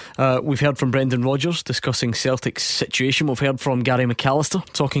Scoreboard. We've heard from Brendan Rodgers discussing Celtic's situation. We've heard from Gary McAllister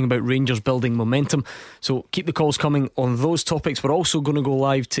talking about Rangers building momentum. So keep the calls coming on those topics. We're also going to go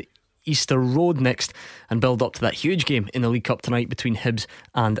live to Easter Road next and build up to that huge game in the League Cup tonight between Hibs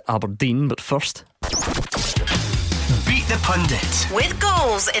and Aberdeen. But first, Beat the Pundit. With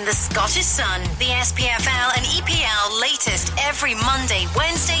goals in the Scottish Sun, the SPFL and EPL latest every Monday,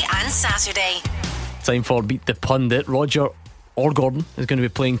 Wednesday and Saturday. time for Beat the Pundit. Roger or Gordon is going to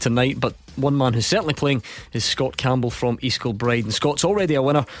be playing tonight, but one man who's certainly playing is Scott Campbell from East Kilbride, and Scott's already a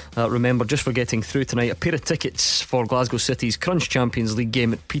winner. Remember, just for getting through tonight, a pair of tickets for Glasgow City's Crunch Champions League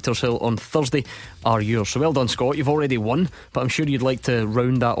game at Petershill on Thursday are yours. So well done, Scott, you've already won, but I'm sure you'd like to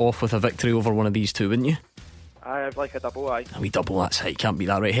round that off with a victory over one of these two, wouldn't you? I'd like a double, aye. A wee double, that's it, can't beat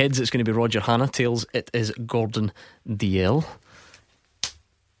that. Right, heads, it's going to be Roger Hannah. Tails, it is Gordon Dalziel.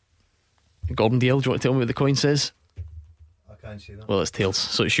 Gordon Dalziel, do you want to tell me what the coin says? Can't see that. Well, it's tails,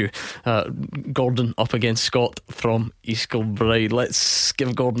 so it's you. Gordon up against Scott from East Kilbride. Let's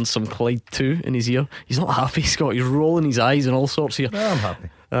give Gordon some Clyde 2 in his ear. He's not happy, Scott. He's rolling his eyes and all sorts here. No, I'm happy.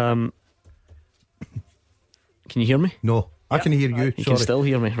 Can you hear me? No, I can hear you. You can still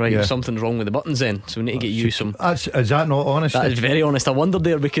hear me, right? Yeah. Something's wrong with the buttons then, so we need to get you some. Is that not honest? That is very honest. I wondered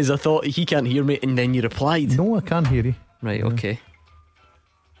there because I thought he can't hear me, and then you replied. No, I can't hear you. Right, okay.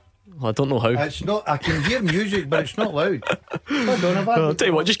 Well, I don't know how. It's not. I can hear music, but it's not loud. I'll tell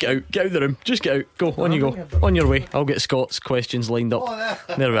you what, just get out of the room. Just get out. Go, on you go. On your way. I'll get Scott's questions lined up.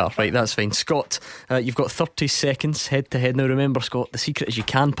 There we are. Right, that's fine. Scott, you've got 30 seconds head to head. Now remember, Scott, the secret is you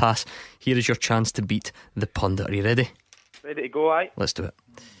can pass. Here is your chance to beat the pundit. Are you ready? Ready to go, aye. Let's do it.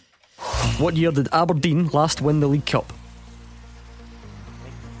 What year did Aberdeen last win the League Cup?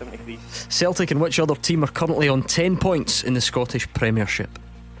 3. Celtic and which other team are currently on 10 points in the Scottish Premiership?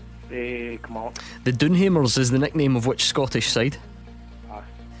 Come on. The Doonhamers is the nickname of which Scottish side?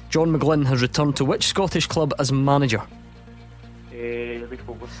 John McGlynn has returned to which Scottish club as manager? Leith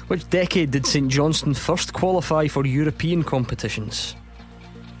Rovers. Which decade did St Johnstone first qualify for European competitions?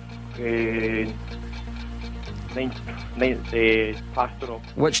 Pastoral.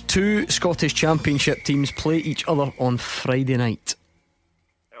 Which two Scottish Championship teams play each other on Friday night?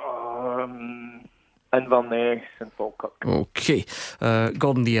 Inverness and Falkirk. Okay,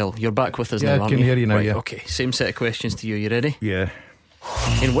 Gordon DL, you're back with us Yeah, now, I aren't can you? hear you now, Right, yeah. okay, same set of questions to you. You ready? Yeah.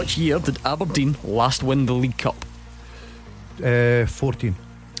 In which year did Aberdeen last win the League Cup? 14.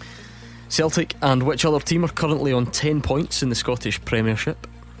 Celtic and which other team are currently on 10 points in the Scottish Premiership?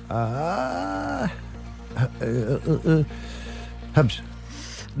 Hibs.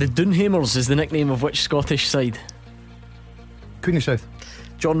 The Doonhamers is the nickname of which Scottish side? Queenie South.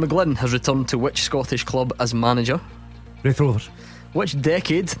 John McGlynn has returned to which Scottish club as manager? Raith Rovers. Which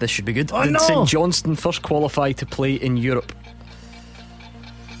decade, this should be good, Oh, did no! St Johnstone first qualify to play in Europe?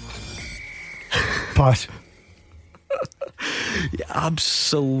 Pass. Yeah,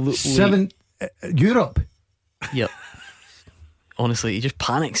 absolutely. Europe. Yep. Honestly, he just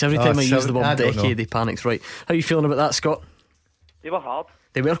panics every time I use the word decade. He panics. Right, how are you feeling about that, Scott? They were hard.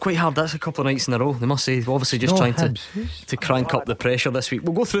 They were quite hard. That's a couple of nights in a row. They must say, obviously just trying to crank up the pressure this week.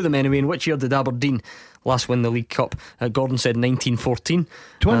 We'll go through them anyway. In which year did Aberdeen last win the League Cup? Gordon said 1914.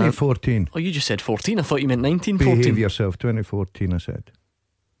 2014. Oh, you just said 14. I thought you meant 1914. Behave yourself. 2014 I said.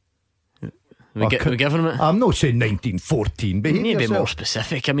 We giving him it? I'm not saying 1914. Behave You need to be yourself. more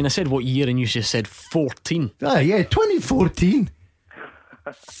specific. I mean, I said what year and you just said 14. Ah, yeah, 2014.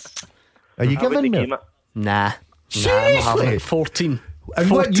 Are you giving me? Nah. I'm not Seriously? having it. 14. And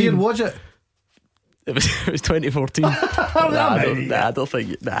 14. what year was it? It was 2014. I don't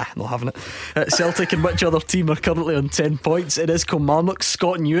think. Nah, not having it. Celtic and which other team are currently on 10 points? It is Kilmarnock.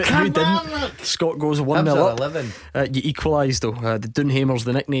 Scott knew it. You didn't. Scott goes 1-0 up. 11. You equalised though. The Doonhamers,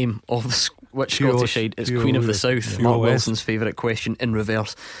 the nickname of which Scottish side is Queen of the South? Mark Wilson's favourite question in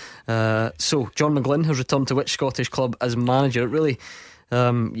reverse. So John McGlynn has returned to which Scottish club as manager? It really.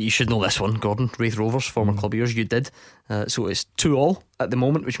 You should know this one, Gordon. Raith Rovers, former club of yours. You did. So it's 2-2 at the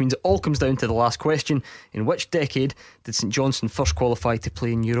moment, which means it all comes down to the last question. In which decade did St Johnstone first qualify to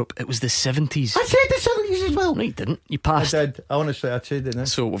play in Europe? It was the 70s. I said the 70s as well. No, you didn't. You passed. I did. Honestly, I said it now.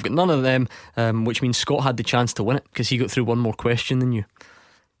 So we've got none of them, which means Scott had the chance to win it because he got through one more question than you.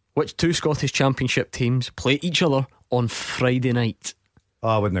 Which two Scottish Championship teams play each other on Friday night? Oh,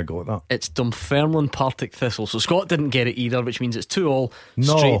 I wouldn't have got that. It's Dunfermline Partick Thistle. So Scott didn't get it either, which means it's 2-2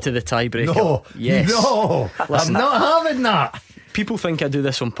 No. straight to the tiebreaker. No. Yes. No. Listen, I'm not having that. people think I do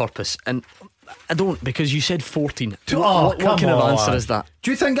this on purpose, and I don't, because you said 14. Oh, what kind of on. answer is that?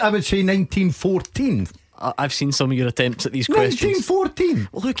 Do you think I would say 1914? I've seen some of your attempts at these questions. 1914.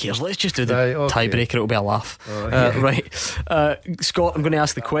 Well, who cares? Let's just do the Right, okay. tiebreaker. It'll be a laugh. yeah. Right, Scott, I'm going to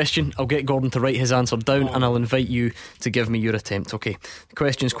ask the question. I'll get Gordon to write his answer down, and I'll invite you to give me your attempt. Okay, the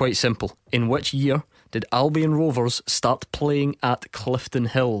question's quite simple. In which year did Albion Rovers start playing at Clifton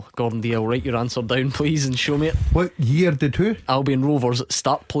Hill? Gordon DL, write your answer down, please, and show me it. What year did who? Albion Rovers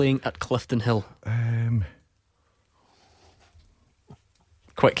start playing at Clifton Hill.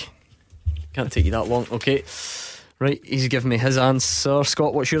 Quick. Can't take you that long. Okay, right, he's giving me his answer.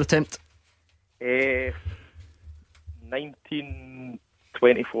 Scott, what's your attempt?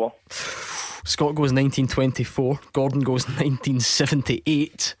 1924. Scott goes 1924. Gordon goes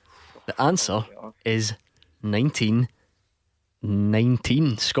 1978. The answer is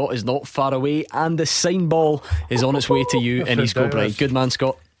 1919. Scott is not far away, and the sign ball is on its way to you in East Kilbride. Good man,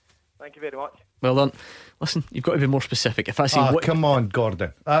 Scott. Thank you very much. Well done. Listen, you've got to be more specific. If I say come on,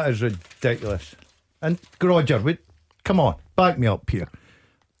 Gordon, that is ridiculous. And Roger, come on, back me up here.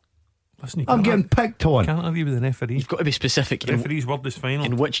 Listen, I'm getting picked on. Can't agree with the referee. You've got to be specific. The referee's word is final.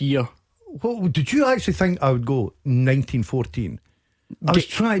 In which year? Well, did you actually think I would go 1914? I was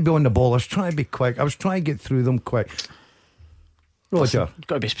trying to be on the ball. I was trying to be quick. I was trying to get through them quick. Roger, Listen, you've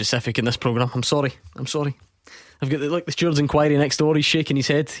got to be specific in this programme. I'm sorry. I've got the steward's inquiry next door. He's shaking his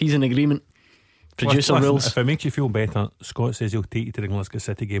head. He's in agreement. Producer Listen, rules. if it makes you feel better, Scott says he'll take you to the Glasgow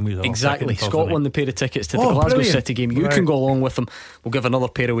City game. Exactly. Scott won the pair of tickets to the Glasgow brilliant. City game. You can go along with them. We'll give another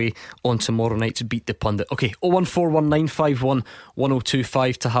pair away on tomorrow night's Beat the Pundit. Okay,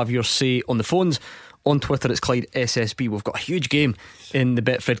 01419511025 to have your say on the phones. On Twitter it's Clyde SSB. We've got a huge game in the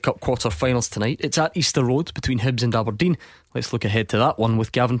Betfred Cup quarter-finals tonight. It's at Easter Road between Hibs and Aberdeen. Let's look ahead to that one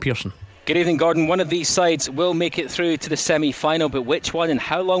with Gavin Pearson. Good evening, Gordon. One of these sides will make it through to the semi-final, but which one and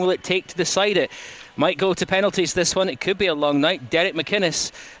how long will it take to decide it? Might go to penalties this one. It could be a long night. Derek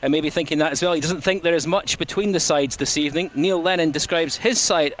McInnes may be thinking that as well. He doesn't think there is much between the sides this evening. Neil Lennon describes his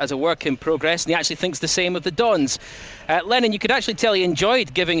side as a work in progress, and he actually thinks the same of the Dons. Lennon, you could actually tell he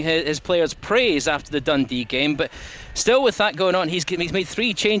enjoyed giving his players praise after the Dundee game, but still with that going on, he's made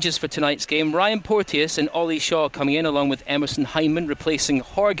 3 changes for tonight's game. Ryan Porteous and Ollie Shaw coming in, along with Emerson Hyndman replacing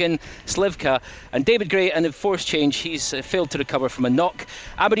Horgan, Slivka, and David Gray. And the 4th change, he's failed to recover from a knock.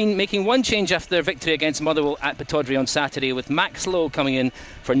 Aberdeen making 1 change after their victory against Motherwell at Pittodrie on Saturday, with Max Lowe coming in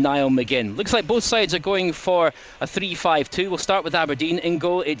for Niall McGinn. Looks like both sides are going for a 3-5-2. We'll start with Aberdeen. In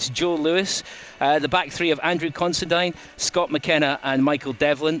goal, it's Joe Lewis. The back 3 of Andrew Considine, Scott McKenna and Michael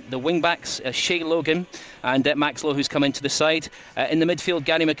Devlin. The wing backs, Shay Logan and Max Lowe, who's come into the side. In the midfield,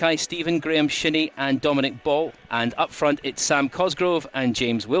 Gary Mackay-Stephen, Graham Shinney and Dominic Ball. And up front, it's Sam Cosgrove and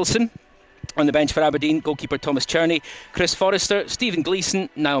James Wilson. On the bench for Aberdeen, goalkeeper Thomas Cherney, Chris Forrester, Stephen Gleeson,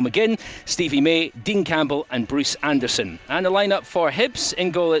 Niall McGinn, Stevie May, Dean Campbell and Bruce Anderson. And the lineup for Hibs: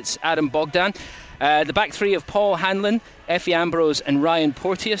 in goal it's Adam Bogdan. The back 3 of Paul Hanlon, Effie Ambrose and Ryan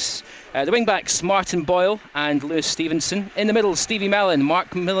Porteous. The wing backs, Martin Boyle and Lewis Stevenson. In the middle, Stevie Mellon,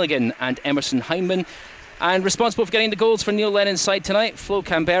 Mark Milligan and Emerson Hyndman. And responsible for getting the goals for Neil Lennon's side tonight, Flo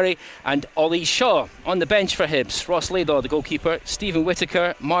Canberry and Ollie Shaw. On the bench for Hibs, Ross Laidlaw, the goalkeeper, Stephen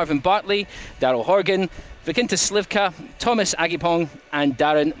Whittaker, Marvin Bartley, Darryl Horgan, Vikintas Slivka, Thomas Agipong and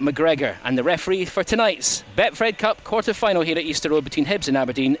Darren McGregor. And the referee for tonight's Betfred Cup quarter-final here at Easter Road between Hibs and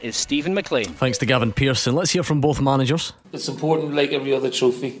Aberdeen is Stephen McLean. Thanks to Gavin Pearson. Let's hear from both managers. It's important, like every other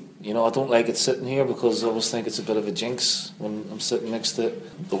trophy. You know, I don't like it sitting here because I always think it's a bit of a jinx when I'm sitting next to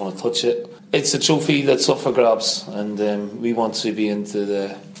it. Don't want to touch it. It's a trophy that's up for grabs, and we want to be into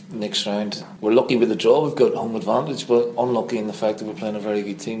the next round. We're lucky with the draw, we've got home advantage, but unlucky in the fact that we're playing a very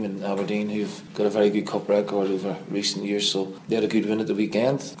good team in Aberdeen who've got a very good cup record over recent years. So they had a good win at the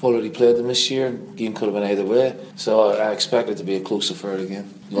weekend. Already played them this year. Game could have been either way. So I expect it to be a close affair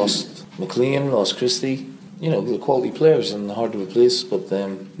again. Lost McLean, lost Christie. You know, they're quality players and hard to replace, but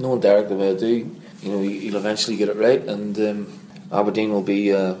knowing Derek the way I do, you know, he'll eventually get it right, and Aberdeen will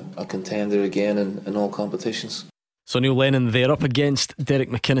be a contender again in all competitions. So Neil Lennon there up against Derek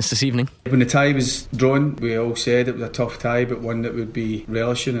McInnes this evening. When the tie was drawn, we all said it was a tough tie, but one that would be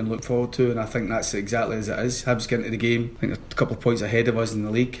relishing and look forward to, and I think that's exactly as it is. Hibs get into the game, I think they're a couple of points ahead of us in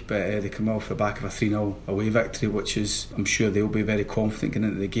the league, but they come off the back of a 3-0 away victory, which is, I'm sure they'll be very confident getting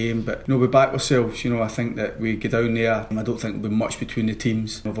into the game. But you know, we back ourselves. You know, I think that we get down there, and I don't think there'll be much between the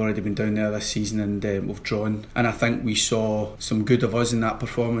teams. We've already been down there this season, and we've drawn, and I think we saw some good of us in that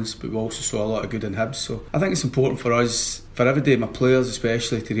performance, but we also saw a lot of good in Hibs. So I think it's important for us, for every day, my players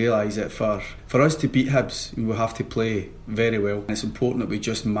especially, to realise that for us to beat Hibs, we have to play very well. And it's important that we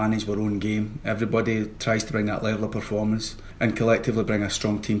just manage our own game. Everybody tries to bring that level of performance and collectively bring a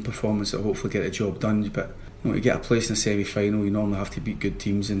strong team performance that hopefully get the job done. But you know, to get a place in the semi-final, you normally have to beat good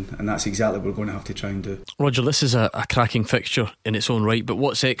teams, and that's exactly what we're going to have to try and do. Roger, this is a cracking fixture in its own right, but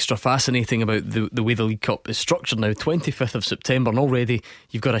what's extra fascinating about the way the League Cup is structured now, 25th of September, and already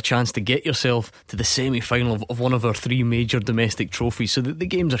you've got a chance to get yourself to the semi-final of one of our 3 major domestic trophies, so the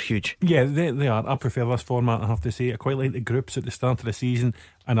games are huge. Yeah, they are. I prefer this format, I have to say. I quite like the groups at the start of the season,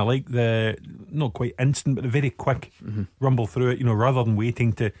 and I like the not quite instant but the very quick rumble through it, you know, rather than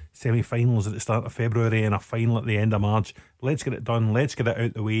waiting to semi-finals at the start of February and a final at the end of March. Let's get it done, let's get it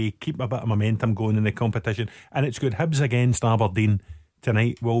out the way, keep a bit of momentum going in the competition. And it's good. Hibs against Aberdeen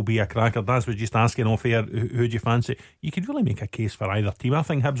tonight will be a cracker. That's what just asking off air, who do you fancy? You could really make a case for either team. I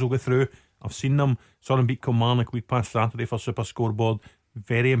think Hibs will go through. I've seen them, saw them beat Kilmarnock week past Saturday for Super Scoreboard.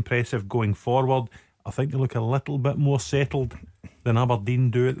 Very impressive going forward. I think they look a little bit more settled than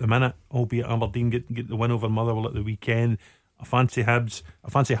Aberdeen do at the minute, albeit Aberdeen get the win over Motherwell at the weekend. I fancy Hibs, I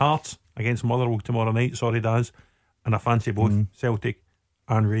fancy Hearts against Motherwell tomorrow night, sorry Daz, and I fancy both Celtic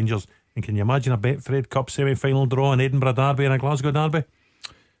and Rangers. And can you imagine a Betfred Cup semi-final draw in Edinburgh Derby and a Glasgow Derby?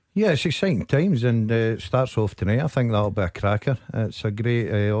 Yeah, it's exciting times, and it starts off tonight. I think that'll be a cracker. It's a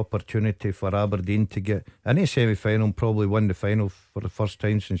great opportunity for Aberdeen to get in a semi-final and probably win the final for the first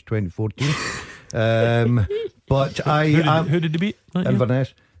time since 2014. But who did they beat?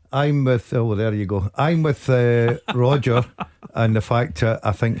 Inverness. I'm with there you go. I'm with Roger and the fact that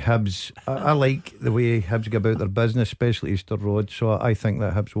I think Hibs, I like the way Hibs go about their business, especially Easter Road, so I think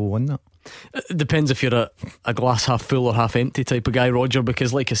that Hibs will win that. It depends if you're a glass half full or half empty type of guy, Roger,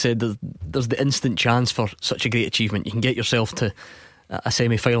 because like I said, there's the instant chance for such a great achievement. You can get yourself to a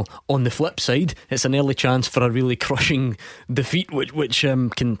semi-final. On the flip side, it's an early chance for a really crushing defeat, which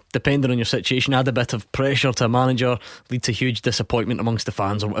can, depending on your situation, add a bit of pressure to a manager, lead to huge disappointment amongst the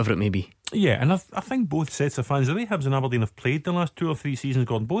fans or whatever it may be. Yeah, and I think both sets of fans, the way Hibs and Aberdeen have played the last 2 or 3 seasons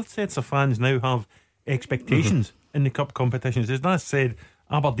gone, both sets of fans now have expectations in the cup competitions. As that said,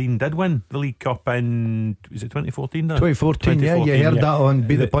 Aberdeen did win the League Cup in, was it 2014? 2014, yeah, you heard that on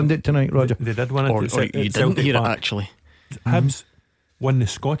Be the Pundit tonight, Roger. They did win it. Or you didn't hear it, actually. Hibs won the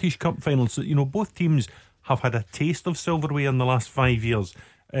Scottish Cup final. So, both teams have had a taste of silverware in the last 5 years.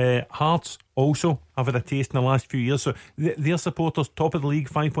 Hearts also have had a taste in the last few years. So their supporters, top of the league,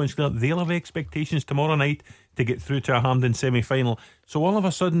 5 points clear, they'll have expectations tomorrow night to get through to a Hampden semi-final. So all of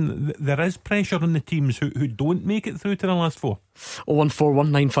a sudden there is pressure on the teams who don't make it through to the last four.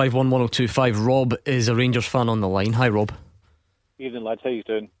 01419511025. Rob is a Rangers fan on the line. Hi, Rob. Evening, lads. How you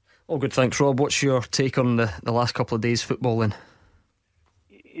doing? All good, thanks, Rob. What's your take on the last couple of days football then?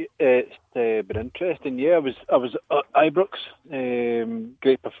 It's been interesting. Yeah, I was at Ibrox.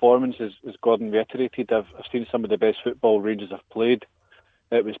 Great performance, as Gordon reiterated. I've seen some of the best football Rangers have played.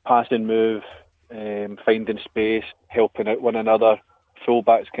 It was passing move, finding space, helping out one another.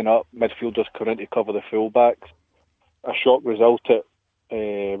 Fullbacks came up, midfielders coming in to cover the fullbacks. A shock result at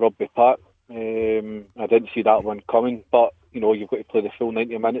Rugby Park. I didn't see that one coming, but you've got to play the full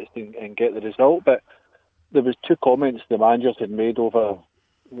 90 minutes and get the result. But there was two comments the managers had made over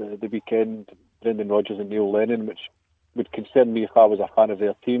the weekend, Brendan Rodgers and Neil Lennon, which would concern me if I was a fan of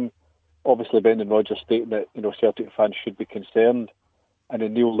their team. Obviously, Brendan Rodgers stating that Celtic fans should be concerned, and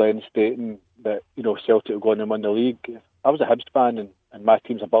then Neil Lennon stating that Celtic will go on and win the league. If I was a Hibs fan and my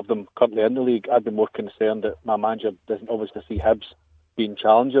team's above them currently in the league, I'd be more concerned that my manager doesn't obviously see Hibs being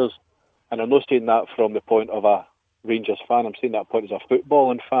challengers. And I'm not saying that from the point of a Rangers fan. I'm saying that point as a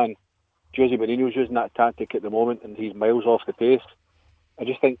footballing fan. Jose Mourinho's using that tactic at the moment, and he's miles off the pace. I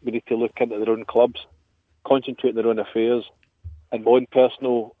just think we need to look into their own clubs, concentrate on their own affairs. In my own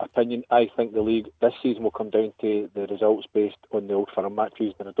personal opinion, I think the league this season will come down to the results based on the Old Firm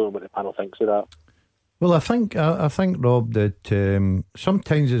matches, and I don't know what the panel thinks of that. Well, I think Rob, that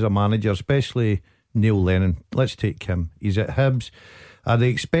sometimes as a manager, especially Neil Lennon, let's take him, he's at Hibs. Are they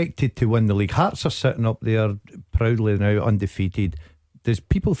expected to win the league? Hearts are sitting up there proudly now, undefeated. Does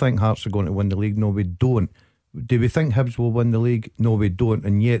people think Hearts are going to win the league? No, we don't. Do we think Hibs will win the league? No, we don't.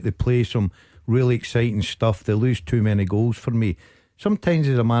 And yet they play some really exciting stuff. They lose too many goals for me. Sometimes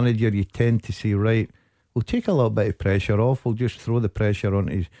as a manager you tend to say, right, we'll take a little bit of pressure off. We'll just throw the pressure on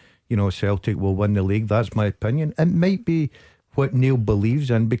to, Celtic will win the league. That's my opinion. It might be what Neil believes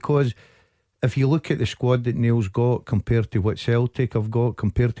in, because if you look at the squad that Neil's got compared to what Celtic have got,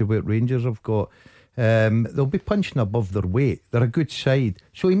 compared to what Rangers have got, they'll be punching above their weight. They're a good side,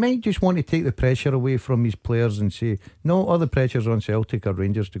 so he might just want to take the pressure away from his players and say, no, all the pressure's on Celtic or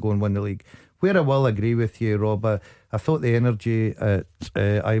Rangers to go and win the league. Where I will agree with you, Rob, I thought the energy at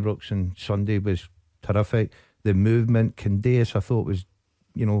Ibrox on Sunday was terrific. The movement, Candeas, I thought was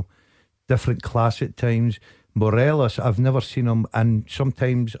different class at times. Morelos, I've never seen him, and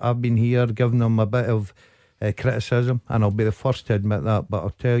sometimes I've been here giving him a bit of criticism, and I'll be the first to admit that, but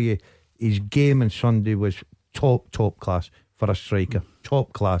I'll tell you, his game on Sunday was top class for a striker.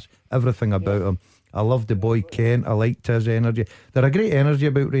 Top class, everything about him. I loved the boy Kent. I liked his energy. They're a great energy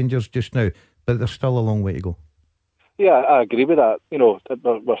about Rangers just now, but there's still a long way to go. Yeah, I agree with that.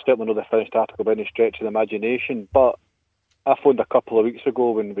 We're certainly not the finished article by any stretch of the imagination, but I phoned a couple of weeks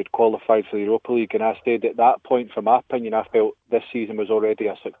ago when we'd qualified for the Europa League, and I said at that point, from my opinion, I felt this season was already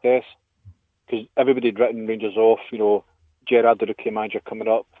a success, because everybody had written Rangers off. Gerrard, the rookie manager, coming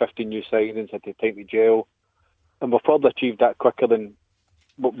up, 15 new signings, had the time to gel, and we've probably achieved that quicker than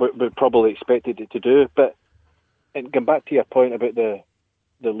what we probably expected it to do. But and going back to your point about the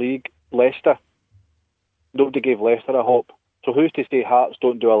league, Leicester, nobody gave Leicester a hope. So who's to say Hearts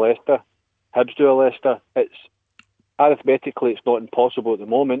don't do a Leicester, Hibs do a Leicester? It's arithmetically it's not impossible at the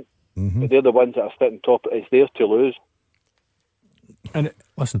moment, but they're the ones that are sitting top. It's theirs to lose. And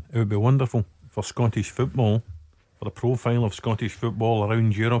listen, it would be wonderful for Scottish football, for the profile of Scottish football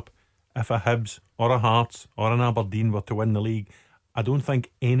around Europe, if a Hibs or a Hearts or an Aberdeen were to win the league. I don't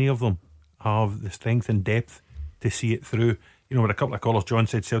think any of them have the strength and depth to see it through. With a couple of callers, John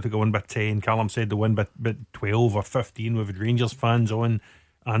said Celtic will win by 10, Callum said they'll win by 12 or 15. We've had Rangers fans on,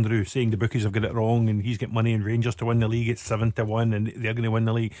 Andrew saying the bookies have got it wrong and he's got money in Rangers to win the league. It's 7-1 and they're going to win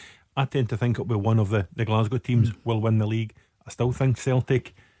the league. I tend to think it'll be one of the Glasgow teams will win the league. I still think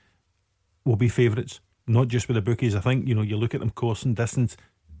Celtic will be favourites, not just with the bookies. I think, you look at them course and distance,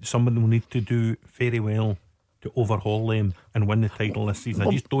 someone will need to do very well to overhaul them and win the title this season.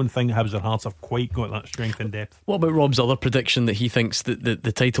 I just don't think Hibs or Hearts have quite got that strength and depth. What about Rob's other prediction that he thinks that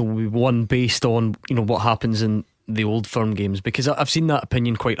the title will be won based on what happens in the Old Firm games, because I've seen that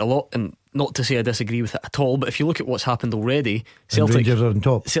opinion quite a lot, and not to say I disagree with it at all, but if you look at what's happened already, Rangers are on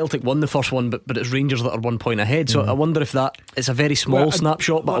top. Celtic won the first one, but it's Rangers that are 1 point ahead. So I wonder if that is a very small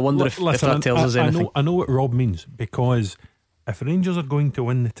snapshot, but I wonder if that tells us anything. I know what Rob means, because if Rangers are going to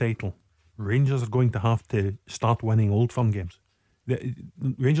win the title, Rangers are going to have to start winning Old Firm games. The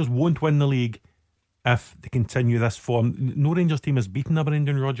Rangers won't win the league if they continue this form. No Rangers team has beaten a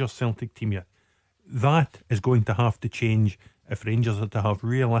Brendan Rodgers Celtic team yet. That is going to have to change if Rangers are to have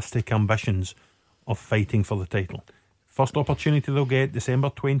realistic ambitions of fighting for the title. First opportunity they'll get, December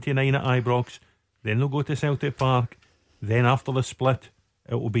 29 at Ibrox, then they'll go to Celtic Park, then after the split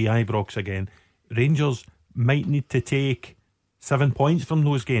it will be Ibrox again. Rangers might need to take 7 points from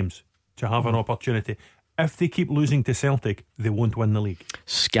those games to have an opportunity. If they keep losing to Celtic, they won't win the league.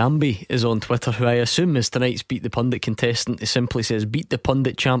 Scamby is on Twitter, who I assume is tonight's Beat the Pundit contestant. He simply says, beat the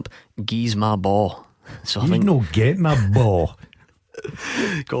pundit champ, geese my ball. So I think no getting a ball.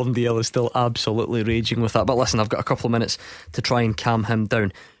 Gordon Dalziel is still absolutely raging with that. But listen, I've got a couple of minutes to try and calm him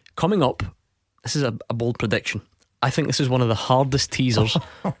down. Coming up, this is a bold prediction. I think this is one of the hardest teasers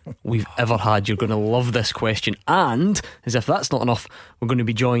we've ever had. You're going to love this question. And as if that's not enough, we're going to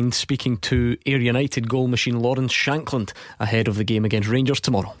be joined speaking to Ayr United goal machine Lawrence Shankland ahead of the game against Rangers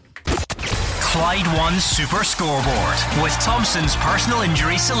tomorrow. Clyde One Super Scoreboard with Thompson's personal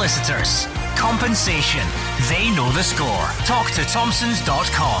injury solicitors. Compensation. They know the score. Talk to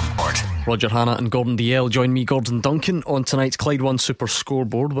Thompsons.com. Roger Hannah and Gordon Dalziel join me, Gordon Duncan, on tonight's Clyde One Super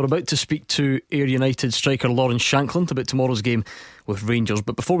Scoreboard. We're about to speak to Ayr United striker Lawrence Shankland about tomorrow's game with Rangers.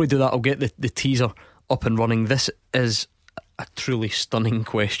 But before we do that, I'll get the teaser up and running. This is a truly stunning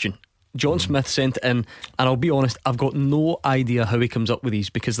question. John Smith sent it in, and I'll be honest, I've got no idea how he comes up with these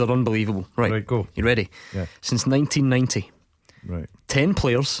because they're unbelievable. Right, go. You ready? Yeah. Since 1990, 10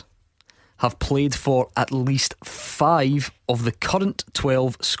 players have played for at least 5 of the current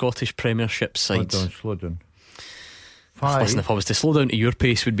 12 Scottish Premiership sides. Slow down. 5. Listen, if I was to slow down to your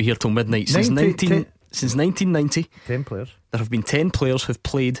pace, we'd be here till midnight. Since 1990, 10 players. There have been 10 players who've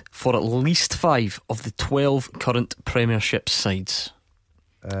played for at least 5 of the 12 current Premiership sides.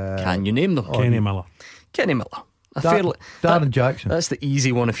 Can you name them? Kenny Miller. Darren Jackson. That's the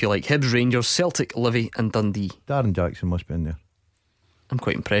easy one if you like. Hibs, Rangers, Celtic, Livy and Dundee. Darren Jackson must be in there. I'm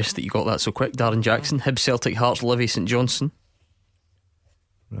quite impressed that you got that so quick. Darren Jackson, Hibs, Celtic, Hearts, Livy, St Johnstone.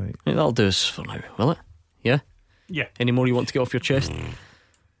 Right. That'll do us for now, will it? Yeah? Yeah. Any more you want to get off your chest?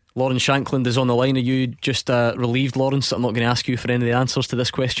 Lawrence Shankland is on the line. Are you just relieved, Lawrence, that I'm not going to ask you for any of the answers to this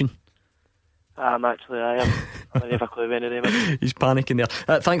question? I am. I don't have a clue any of them. He's panicking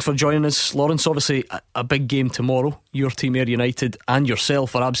there. Thanks for joining us, Lawrence. Obviously a big game tomorrow. Your team, Ayr United, and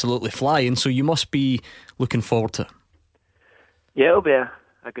yourself are absolutely flying, so you must be looking forward to it. Yeah, it'll be a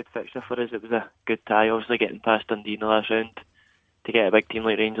good fixture for us. It was a good tie. Obviously getting past Dundee in the last round to get a big team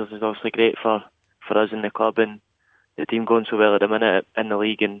like Rangers is obviously great for us in the club, and the team going so well at the minute in the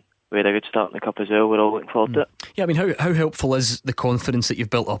league, and we had a good start in the cup as well. We're all looking forward to it. Yeah, I mean, how helpful is the confidence that you've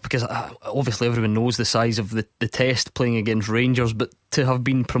built up? Because obviously everyone knows the size of the test playing against Rangers, but to have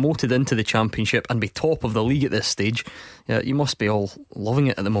been promoted into the Championship and be top of the league at this stage, you must be all loving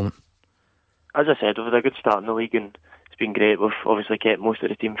it at the moment. As I said, we've had a good start in the league and it's been great. We've obviously kept most of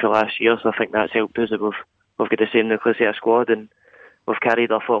the team for last year, so I think that's helped us. That we've got the same nucleus of a squad, and we've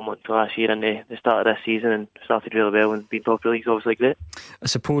carried our form on to last year and the start of this season and started really well, and being top of the league is obviously great. I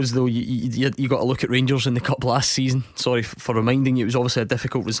suppose though you got to look at Rangers in the cup last season. Sorry for reminding you, it was obviously a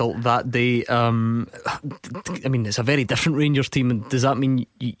difficult result that day. I mean, it's a very different Rangers team, and does that mean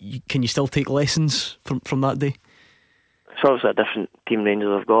can you still take lessons from that day? It's obviously a different team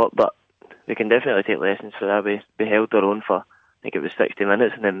Rangers have got, but we can definitely take lessons for that. We held our own for, I think it was 60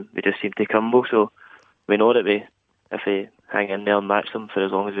 minutes, and then we just seemed to crumble, so we know that if we hang in there and match them for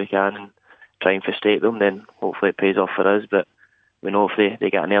as long as we can and try and frustrate them, then hopefully it pays off for us. But we know if they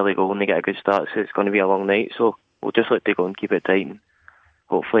get an early goal and they get a good start, so it's going to be a long night, so we'll just let they go and keep it tight and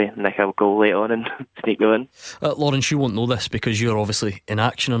hopefully nick a goal late on and sneak the win. Lawrence, you won't know this because you're obviously in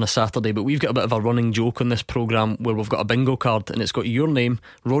action on a Saturday, but we've got a bit of a running joke on this programme where we've got a bingo card and it's got your name,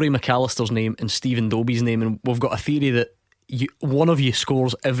 Rory McAllister's name and Stephen Dobie's name, and we've got a theory that one of you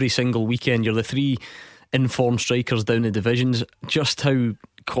scores every single weekend. You're the 3 informed strikers down the divisions. Just how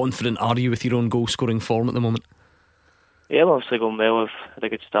confident are you with your own goal scoring form at the moment? Yeah, I'm obviously going well. We've had a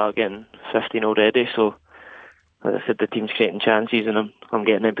good start, getting 15 already, so like I said, the team's creating chances and I'm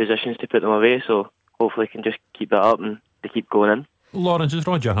getting in positions to put them away, so hopefully I can just keep that up and they keep going in. Lawrence, it's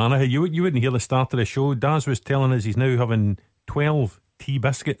Roger Hannah. You wouldn't hear the start of the show. Daz was telling us he's now having 12 tea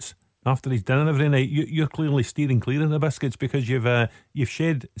biscuits after his dinner every night. You're clearly steering clear of the biscuits because you've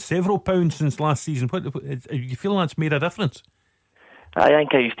shed several pounds since last season. What you feel that's made a difference? I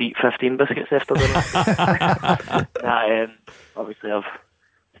think I used to eat 15 biscuits after dinner. Obviously I've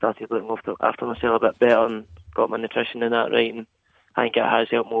started looking after myself a bit better and got my nutrition and that right, and I think it has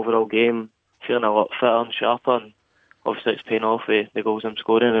helped my overall game, feeling a lot fitter and sharper, and obviously it's paying off with the goals I'm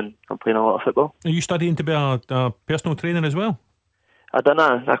scoring, and I'm playing a lot of football. Are you studying to be a personal trainer as well?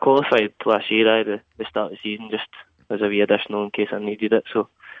 I qualified last year at the start of the season, just as a wee additional in case I needed it, so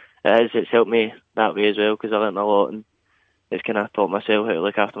it's helped me that way as well, because I learnt a lot and it's kind of taught myself how to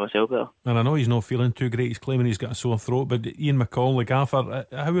look after myself better. And I know he's not feeling too great. He's claiming he's got a sore throat, but Ian McCall, the gaffer,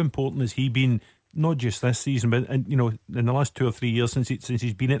 how important has he been, not just this season, but in the last 2 or 3 years since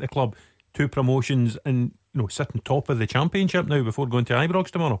he's been at the club? 2 promotions and sitting top of the championship now before going to Ibrox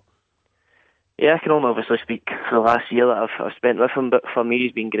tomorrow. Yeah, I can only obviously speak for the last year that I've spent with him, but for me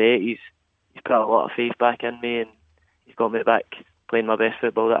he's been great. He's put a lot of faith back in me, and he's got me back playing my best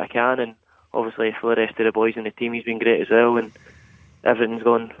football that I can, and obviously for the rest of the boys in the team he's been great as well, and everything's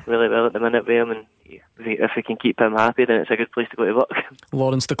going really well at the minute with him, and if we can keep him happy then it's a good place to go to work.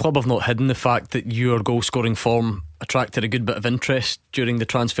 Lawrence, the club have not hidden the fact that your goal scoring form attracted a good bit of interest during the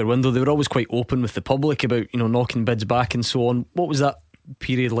transfer window. They were always quite open with the public about knocking bids back and so on. What was that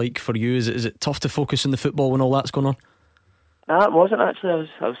period like for you? Is it tough to focus on the football when all that's going on? It wasn't actually.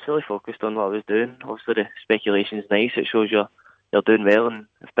 I was fully focused on what I was doing. Obviously the speculation's nice, it shows you're doing well, and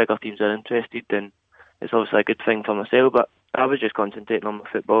if bigger teams are interested then it's obviously a good thing for myself, but I was just concentrating on my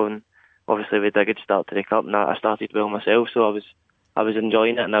football, and obviously we had a good start to the cup and I started well myself, so I was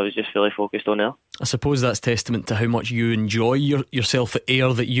enjoying it and I was just fully focused on it. I suppose that's testament to how much you enjoy yourself at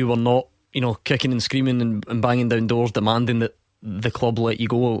Ayr, that you were not kicking and screaming and banging down doors demanding that the club let you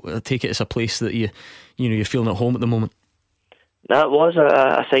go. I take it as a place that you're feeling at home at the moment. That was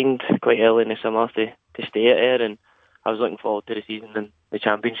I signed quite early in the summer to stay at Ayr, and I was looking forward to the season and the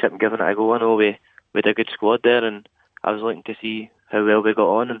championship and giving it a go. I know we had a good squad there, and I was looking to see how well we got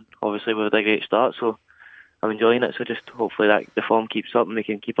on, and obviously we had a great start, so I'm enjoying it. So just hopefully that the form keeps up and we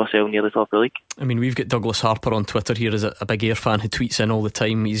can keep ourselves near the top of the league. I mean, we've got Douglas Harper on Twitter here as a big Ayr fan who tweets in all the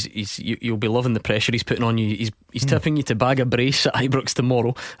time. You'll be loving the pressure he's putting on you. He's tipping you to bag a brace at Ibrox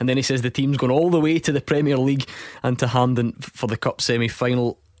tomorrow, and then he says the team's going all the way to the Premier League and to Hampden for the Cup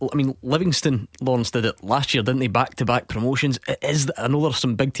semi-final. I mean, Livingston, Lawrence, did it last year, didn't they? Back-to-back promotions. I know there's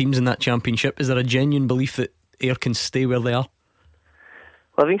some big teams in that championship. Is there a genuine belief that Ayr can stay where they are?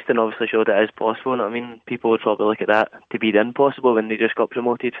 Livingston obviously showed it is possible, and I mean, people would probably look at that to be the impossible when they just got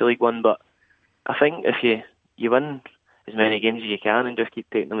promoted to League One, but I think if you win as many games as you can and just keep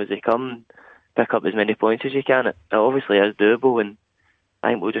taking them as they come, pick up as many points as you can, it obviously is doable, and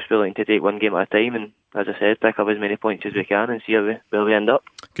I think we'll just be willing to take one game at a time and, as I said, pick up as many points as we can and see where we end up.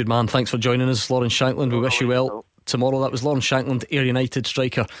 Good man, thanks for joining us, Lawrence Shankland. We wish you well tomorrow. That was Lawrence Shankland, Ayr United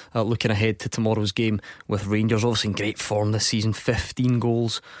striker, looking ahead to tomorrow's game with Rangers. Obviously in great form this season, 15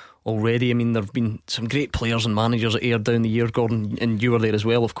 goals already. I mean, there have been some great players and managers at Ayr down the year, Gordon, and you were there as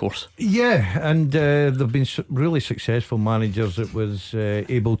well, of course. Yeah, and there have been really successful managers that was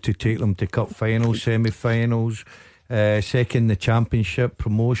able to take them to cup finals, semi-finals, second the championship,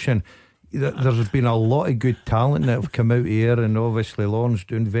 promotion. There's been a lot of good talent that have come out here, and obviously Lawrence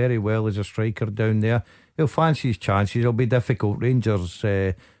doing very well as a striker down there. He'll fancy his chances. It'll be difficult. Rangers,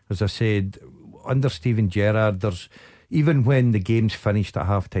 as I said, under Steven Gerrard, even when the game's finished at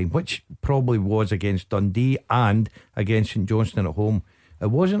half time, which probably was against Dundee and against St Johnstone at home,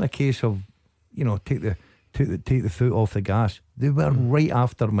 it wasn't a case of take the foot off the gas. They were right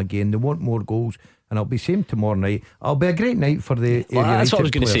after him again. They want more goals, and it'll be same tomorrow night. It'll be a great night for the Ayr United. That's what I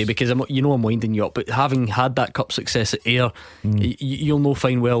was going to say, because I'm winding you up, but having had that cup success at Ayr, you'll know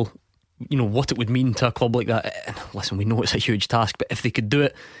fine well what it would mean to a club like that. And listen, we know it's a huge task, but if they could do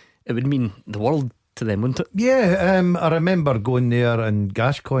it, it would mean the world to them, wouldn't it? Yeah, I remember going there, and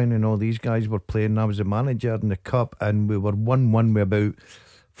Gascoigne and all these guys were playing. I was the manager in the cup, and we were 1-1 with about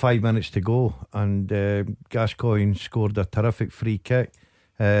 5 minutes to go, and Gascoigne scored a terrific free kick,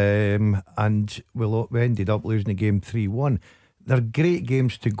 and we ended up losing the game 3-1. They're great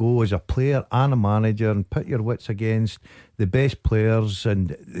games to go as a player and a manager, and put your wits against the best players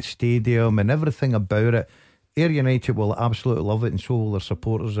and the stadium and everything about it. Ayr United will absolutely love it, and so will their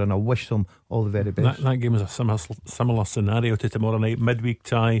supporters, and I wish them all the very best. That game was a similar scenario to tomorrow night, midweek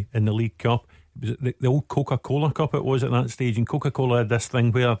tie in the League Cup. It was the old Coca-Cola Cup it was at that stage, and Coca-Cola had this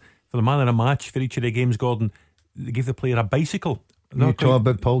thing where for the man of the match for each of the games, Gordon, they gave the player a bicycle You talk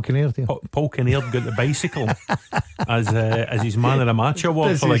about Paul Kinnaird here? Paul Kinnaird got the bicycle as his man of the match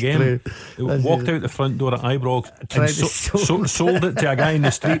award for the game. Walked out the front door at Ibrox and sold it to a guy in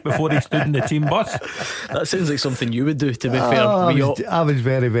the street before he stood in the team bus. That sounds like something you would do, to be fair. I was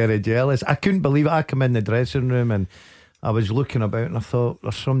very, very jealous. I couldn't believe it. I come in the dressing room and I was looking about and I thought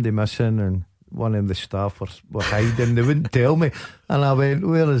there's somebody missing, and one of the staff were hiding. They wouldn't tell me, and I went,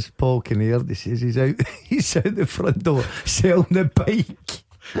 "Where is Paul Kinnaird?" He says he's out the front door selling the bike.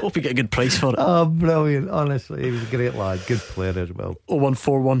 Hope you get a good price for it. Oh, brilliant. Honestly, he was a great lad, good player as well.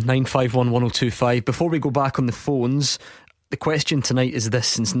 01419511025. Before we go back on the phones, the question tonight is this: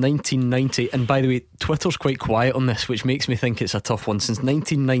 since 1990, and by the way, Twitter's quite quiet on this, which makes me think it's a tough one. Since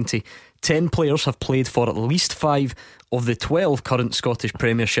 1990, 10 players have played for at least 5 of the 12 current Scottish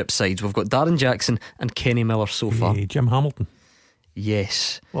Premiership sides. We've got Darren Jackson and Kenny Miller so far. Jim Hamilton.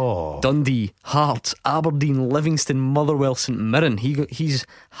 Yes. Oh. Dundee, Hearts, Aberdeen, Livingston, Motherwell, St Mirren. He's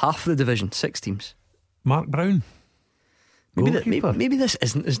half the division, 6 teams. Mark Brown. Maybe this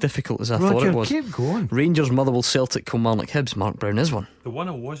isn't as difficult as I Roger, thought it was. keep going. Rangers, Motherwell, Celtic, Kilmarnock, Hibs. Mark Brown is one. The one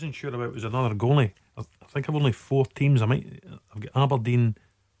I wasn't sure about was another goalie. I think I've only 4 teams. I've got Aberdeen,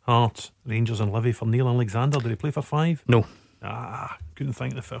 Hearts, Rangers and Livy for Neil Alexander. Did he play for 5? No. Couldn't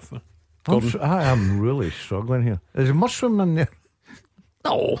think of the 5th one. I am really struggling here. Is a Mushroom in there?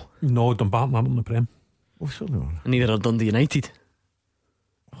 No, Dumbarton aren't in the Prem. Neither are Dundee United.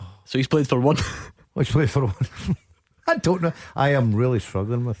 So he's played for 1. He's played for 1. I don't know. I am really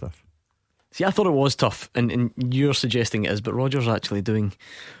struggling with this. See, I thought it was tough, and you're suggesting it is, but Roger's actually doing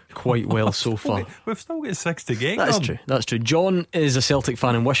quite well so far. We've still got 6 to get. That's true. John is a Celtic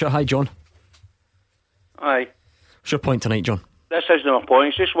fan in Wishaw. Hi, John. Aye. What's your point tonight, John? This isn't my point.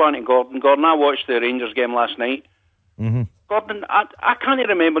 It's just one to Gordon. Gordon, I watched the Rangers game last night. Mm-hmm. Gordon, I can't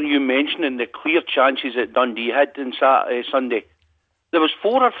remember you mentioning the clear chances that Dundee had on Sunday. There was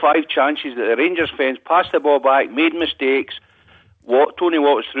 4 or 5 chances that the Rangers fans passed the ball back, made mistakes. Tony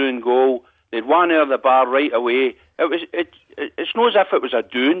Watt was through in goal. They'd one out of the bar right away. It's not as if it was a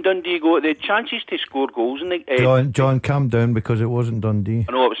doing Dundee goal. They had chances to score goals in the John, calm down, because it wasn't Dundee.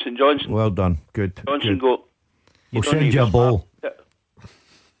 I know it was St Johnstone. Well done, good. Johnson goal. We'll send you a ball. Right,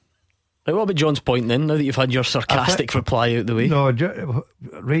 what about John's point then, now that you've had your sarcastic reply out the way? No,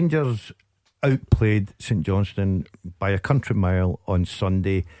 Rangers outplayed St Johnstone by a country mile on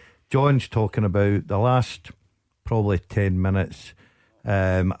Sunday. John's talking about the last probably 10 minutes.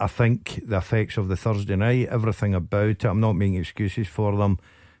 I think the effects of the Thursday night, everything about it, I'm not making excuses for them.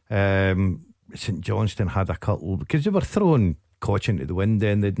 St Johnstone had a couple, because they were throwing caution to the wind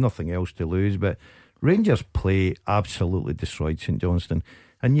then, they had nothing else to lose, but Rangers play absolutely destroyed St Johnstone,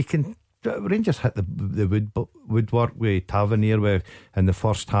 and you can Rangers hit the woodwork with Tavernier in the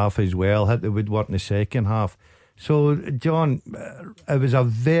first half as well, hit the woodwork in the second half. So John, it was a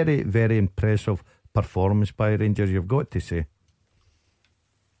very, very impressive performance by Rangers, you've got to say.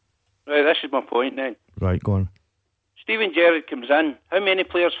 Right, this is my point then. Right, go on. Steven Gerrard comes in. How many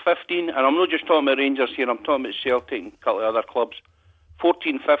players? 15, and I'm not just talking about Rangers here, I'm talking about Celtic and a couple of other clubs.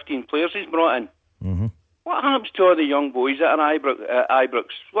 14, 15 players he's brought in. Mm-hmm. What happens to all the young boys at Ibrox?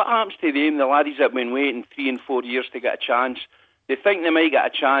 What happens to them, the laddies that have been waiting 3 and 4 years to get a chance? They think they might get a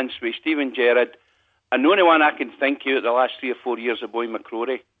chance with Steven Gerrard, and the only one I can think of the last 3 or 4 years is boy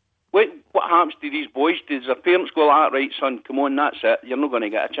McCrory. What happens to these boys? Does their parents go, right son, come on, that's it, you're not going to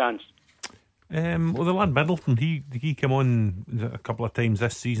get a chance? Well, the lad Middleton, he came on a couple of times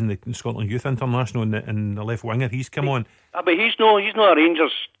this season, the Scotland Youth International, and the left winger, he's come on. But he's not a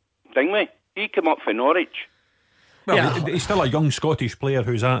Rangers thing, mate. He came up for Norwich. Well, he's still a young Scottish player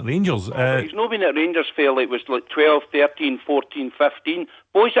who's at Rangers. He's not been at Rangers for it was like 12, 13, 14, 15.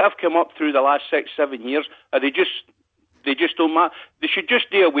 Boys that have come up through the last 6, 7 years, they just don't matter. They should just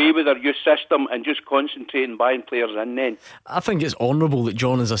do away with their youth system and just concentrate on buying players in then. I think it's honourable that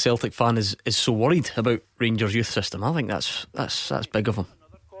John, as a Celtic fan, is so worried about Rangers' youth system. I think that's big of him.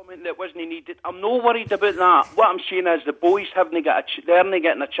 Another comment that wasn't needed. I'm not worried about that. What I'm saying is the boys they're not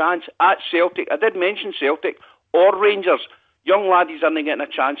getting a chance at Celtic. I did mention Celtic or Rangers. Young laddies aren't getting a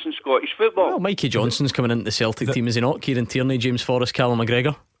chance in Scottish football. Well, Mikey Johnson's coming into the Celtic team, is he not? Kieran Tierney, James Forrest, Callum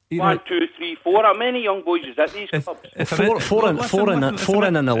McGregor. 1, 2, 3, 4. How many young boys is that these clubs? Four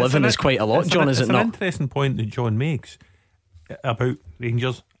in an 11 is quite a lot, John, is it not? It's an interesting point that John makes about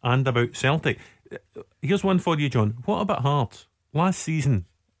Rangers and about Celtic. Here's one for you, John. What about Hearts? Last season,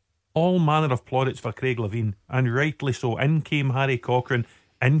 all manner of plaudits for Craig Levein, and rightly so. In came Harry Cochrane,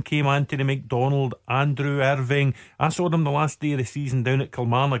 in came Anthony McDonald, Andrew Irving. I saw them the last day of the season down at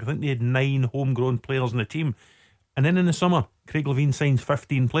Kilmarnock. I think they had 9 homegrown players in the team. And then in the summer, Craig Levein signs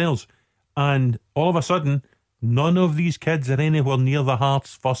 15 players, and all of a sudden None of these kids are anywhere near the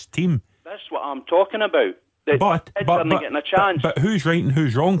Hearts first team. That's what I'm talking about. The kids aren't getting a chance. But who's right and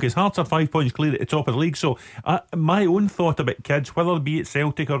who's wrong? Because Hearts are 5 points clear at the top of the league. So my own thought about kids, whether it be at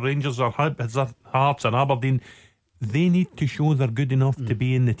Celtic or Rangers or Hearts or Aberdeen, they need to show they're good enough to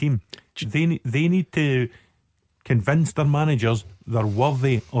be in the team. They need to convince their managers they're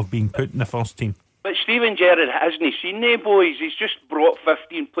worthy of being put in the first team. But Stephen Gerrard hasn't seen the boys. He's just brought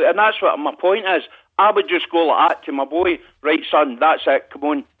 15 players. And that's what my point is. I would just go like that to my boy. Right, son, that's it. Come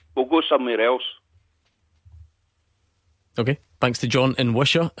on, we'll go somewhere else. Okay, thanks to John in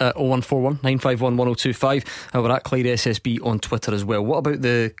Wishaw. 0141 951 1025. We're at Clyde SSB on Twitter as well. What about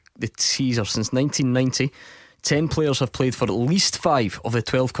the teaser? Since 1990, 10 players have played for at least 5 of the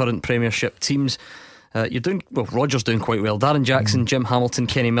 12 current Premiership teams. You're doing well. Roger's doing quite well. Darren Jackson, Jim Hamilton,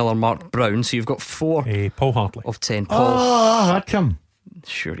 Kenny Miller, Mark Brown. So you've got 4 Paul Hartley of 10. That's him.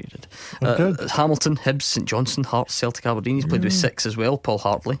 Sure he did. Hamilton, Hibs, St Johnstone, Hearts, Celtic, Aberdeen. He's played with 6 as well. Paul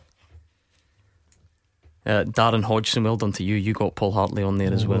Hartley. Darren Hodgson, well done to you. You got Paul Hartley on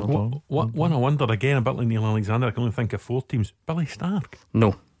there as well. One I wonder again, a bit like Neil Alexander, I can only think of 4 teams. Billy Stark.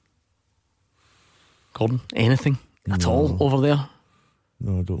 No. Gordon, anything at all over there?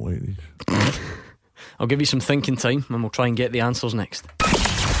 No, I don't like these. I'll give you some thinking time and we'll try and get the answers next.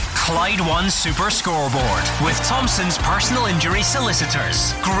 Clyde One Super Scoreboard with Thompson's personal injury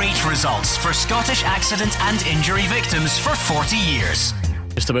solicitors. Great results for Scottish accident and injury victims for 40 years.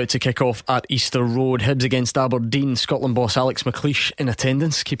 Just about to kick off at Easter Road. Hibs against Aberdeen. Scotland boss Alex McLeish in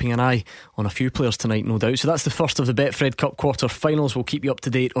attendance, keeping an eye on a few players tonight, no doubt. So that's the first of the Betfred Cup quarter-finals. We'll keep you up to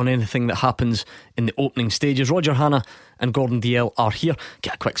date on anything that happens in the opening stages. Roger Hanna and Gordon DL are here.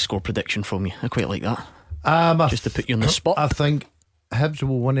 Get a quick score prediction from you. I quite like that. Just to put you on the spot. I think Hibs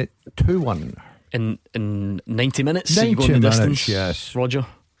will win it 2-1 in 90 minutes. 90 so you go in the minutes, distance, yes. Roger.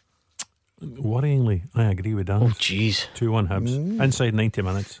 Worryingly, I agree with that. Oh jeez, 2-1 Hibs inside 90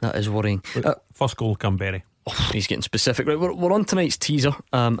 minutes. That is worrying. First goal, Canberra. He's getting specific. Right, we're on tonight's teaser,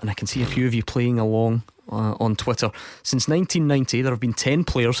 and I can see a few of you playing along on Twitter. Since 1990, there have been 10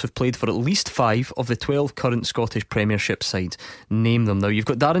 players who've played for at least 5 of the 12 current Scottish Premiership sides. Name them now. You've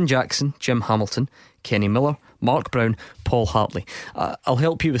got Darren Jackson, Jim Hamilton, Kenny Miller, Mark Brown, Paul Hartley. I'll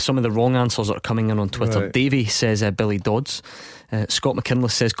help you with some of the wrong answers that are coming in on Twitter. Right. Davey says Billy Dodds. Scott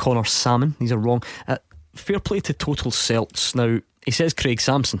McKinless says Connor Salmon. These are wrong. Fair play to Total Celts. Now he says Craig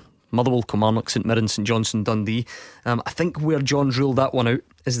Sampson, Motherwell, Kilmarnock, St Mirren, St Johnstone, Dundee. I think where John's ruled that one out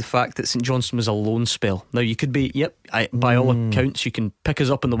is the fact that St Johnstone was a loan spell. Now you could be, by all accounts you can pick us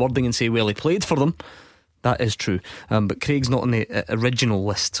up in the wording and say, well, he played for them. That is true, but Craig's not on the original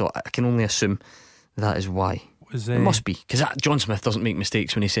list, so I can only assume that is why. It must be, because John Smith doesn't make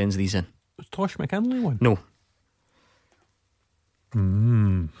mistakes when he sends these in. Was Tosh McKinley one? No.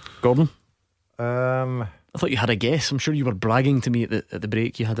 Gordon? I thought you had a guess. I'm sure you were bragging to me at the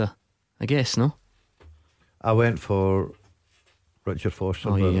break. You had a guess, no? I went for Richard Foster.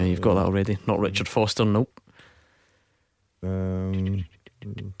 Oh yeah, you've got that already. Not Richard Foster, nope. There's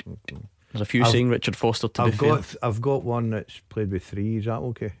a few saying Richard Foster, to be fair. I've got one that's played with 3. Is that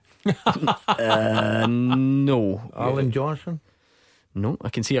okay? No. Alan Johnson? No, I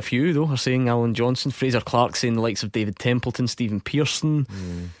can see a few though are saying Alan Johnson. Fraser Clark saying the likes of David Templeton, Stephen Pearson.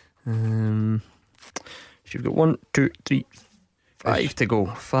 So you've got 1, 2, 3, 5 to go.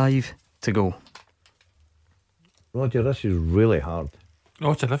 5 to go. Roger, this is really hard.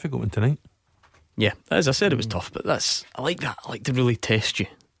 Oh, it's a difficult one tonight. Yeah, as I said, it was tough, but I like that. I like to really test you.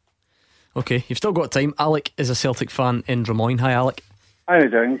 Okay, you've still got time. Alec is a Celtic fan in Drummoyne. Hi, Alec. How are you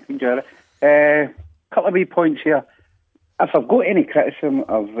doing, Jerry? Couple of wee points here. If I've got any criticism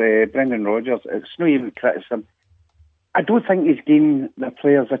of Brendan Rodgers, it's not even criticism. I don't think he's giving the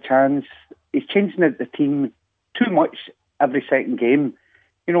players a chance. He's changing the team too much every second game.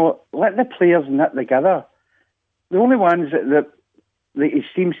 You know, let the players knit together. The only ones that he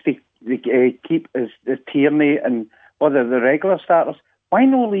seems to keep is the Tierney and other the regular starters. Why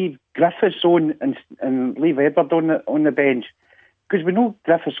not leave Griffiths on and leave Edward on the bench? Because we know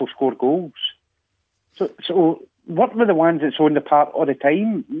Griffiths will score goals. So what were the ones that's on the park all the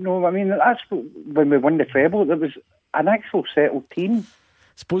time? You know, I mean, that's when we won the treble. There was an actual settled team.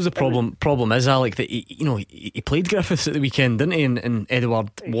 I suppose the problem is, Alec, that he played Griffiths at the weekend, didn't he? And Edward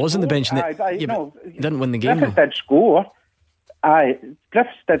was on the bench, and he didn't win the game. Griffiths did score.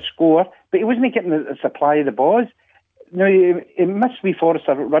 Griffiths did score, but he wasn't getting the supply of the balls. Now, it must be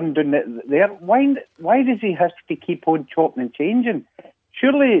Forrester running down there. Why does he have to keep on chopping and changing?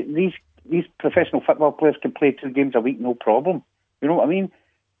 Surely these professional football players can play 2 games a week, no problem. You know what I mean?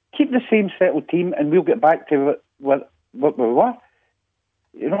 Keep the same settled team, and we'll get back to what we were.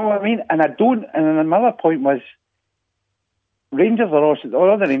 You know what I mean? And I don't. And another point was, Rangers are also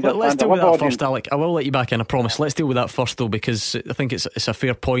all the Rangers. Let's deal with that first, Alec. I will let you back in, I promise. Let's deal with that first, though, because I think it's a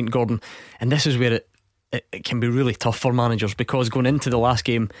fair point, Gordon. And this is where it can be really tough for managers, because going into the last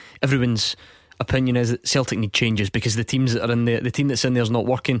game, everyone's opinion is that Celtic need changes because the teams that are in the team that's in there is not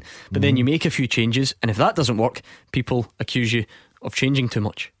working. But then you make a few changes, and if that doesn't work, people accuse you of changing too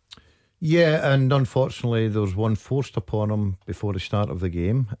much. Yeah, and unfortunately there was one forced upon him before the start of the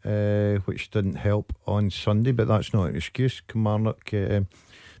game, which didn't help on Sunday, but that's not an excuse. Kilmarnock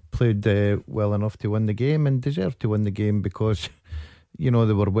played well enough to win the game and deserved to win the game because, you know,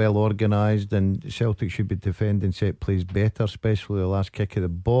 they were well organised, and Celtic should be defending set plays better, especially the last kick of the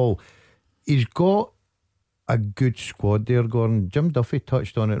ball. He's got a good squad there, Gordon. Jim Duffy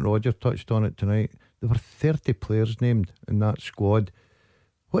touched on it, Roger touched on it tonight. There were 30 players named in that squad.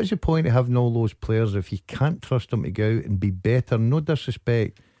 What's the point of having all those players if you can't trust them to go out and be better? No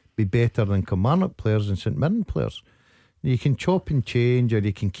disrespect, be better than Kilmarnock players and St Mirren players. You can chop and change, or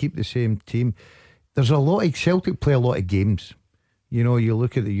you can keep the same team. There's a lot of Celtic play a lot of games. You know, you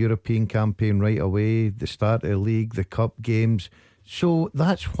look at the European campaign right away, the start of the league, the cup games. So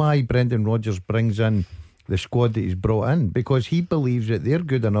that's why Brendan Rodgers brings in the squad that he's brought in, because he believes that they're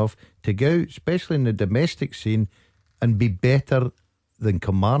good enough to go out, especially in the domestic scene, and be better than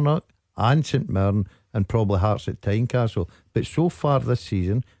Kilmarnock and St Mirren and probably Hearts at Tynecastle. But so far this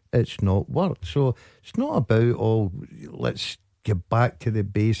season, it's not worked. So it's not about, let's get back to the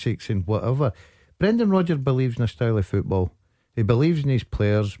basics and whatever. Brendan Rodgers believes in a style of football. He believes in his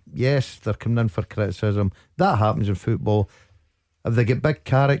players. Yes, they're coming in for criticism. That happens in football. If they get big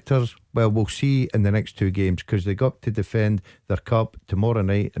characters, well, we'll see in the next two games, because they got to defend their cup tomorrow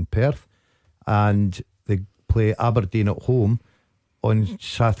night in Perth, and they play Aberdeen at home on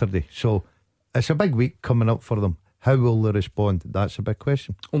Saturday. So it's a big week coming up for them. How will they respond? That's a big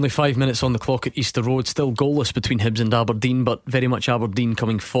question. Only 5 minutes on the clock at Easter Road. Still goalless between Hibs and Aberdeen, but very much Aberdeen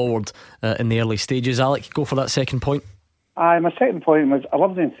coming forward in the early stages. Alec, go for that second point. My second point was, I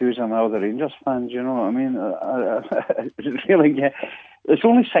love the enthusiasm of all the Rangers fans. You know what I mean? Really, yeah. It's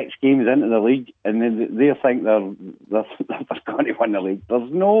only 6 games into the league, and they think they're going to win the league.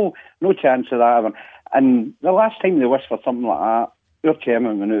 There's no chance of that. And the last time they wished for something like that, your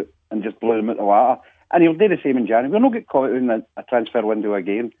chairman went out and just blew them out the water. And he'll do the same in January. We'll not get caught in a transfer window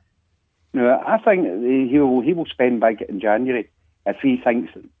again. No, I think he will spend big in January if he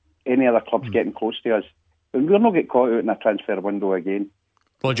thinks any other club's getting close to us. But we'll not get caught out in a transfer window again.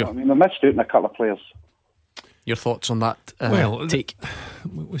 Roger, I mean, we missed out on a couple of players. Your thoughts on that take?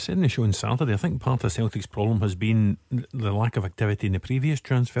 We said in the show on Saturday, I think part of Celtic's problem has been the lack of activity in the previous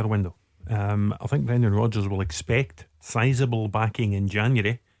transfer window. I think Brendan Rodgers will expect sizable backing in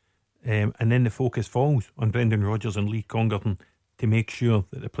January, and then the focus falls on Brendan Rodgers and Lee Congerton to make sure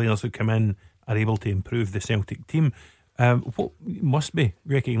that the players who come in are able to improve the Celtic team. What must be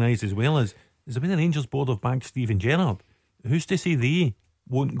recognised as well is the way the Rangers board have backed Steven Gerrard. Who's to say they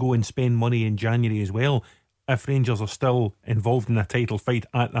won't go and spend money in January as well if Rangers are still involved in a title fight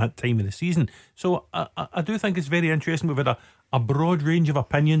at that time of the season? So I do think it's very interesting. We've had a broad range of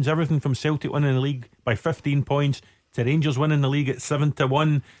opinions, everything from Celtic winning the league by 15 points to Rangers winning the league at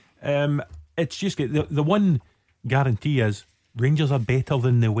 7-1. It's just the one guarantee is Rangers are better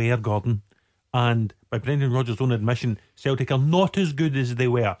than they were, Gordon, and by Brendan Rodgers' own admission, Celtic are not as good as they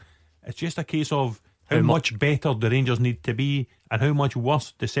were. It's just a case of how much better the Rangers need to be and how much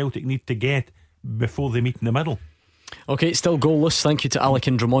worse the Celtic need to get before they meet in the middle. Okay, still goalless. Thank you to Alec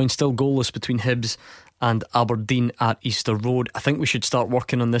and Drummoyne. Still goalless between Hibs and Aberdeen at Easter Road. I think we should start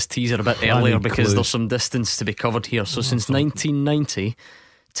working on this teaser a bit earlier because there's some distance to be covered here. So since 1990,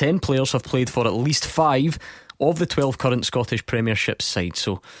 10 players have played for at least 5 of the 12 current Scottish Premiership sides.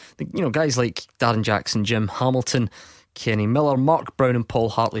 So, you know, guys like Darren Jackson, Jim Hamilton, Kenny Miller, Mark Brown and Paul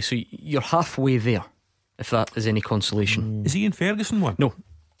Hartley. So you're halfway there, if that is any consolation. Is Ian Ferguson one? No.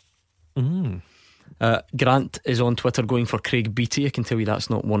 Grant is on Twitter going for Craig Beattie. I can tell you that's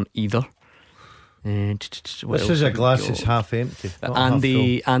not one either. This is a glass that's half empty.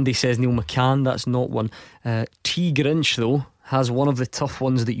 Andy says Neil McCann. That's not one. T Grinch though has one of the tough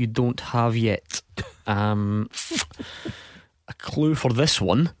ones that you don't have yet. A clue for this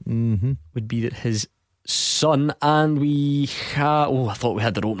one would be that his son, and I thought we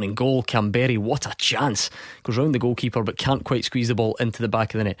had their opening goal. Canberry, what a chance. Goes round the goalkeeper but can't quite squeeze the ball into the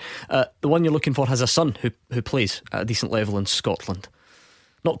back of the net. The one you're looking for has a son who plays at a decent level in Scotland.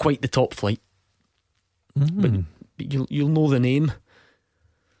 Not quite the top flight, but you'll know the name.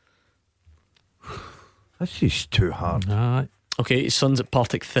 This is too hard. Okay, his son's at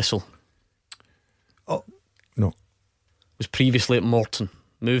Partick Thistle. Oh no, was previously at Morton.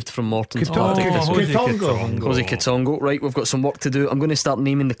 Moved from Morton to Kitongo. Partick this week. Kitongo. Jose Kitongo. Right, we've got some work to do. I'm going to start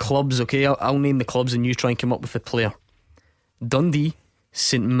naming the clubs, okay? I'll name the clubs and you try and come up with the player. Dundee,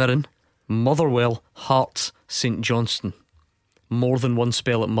 St Mirren, Motherwell, Hearts, St Johnstone. More than one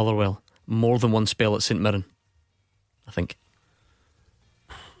spell at Motherwell. More than one spell at St Mirren, I think.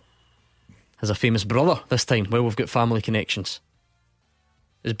 Has a famous brother this time. Well, we've got family connections.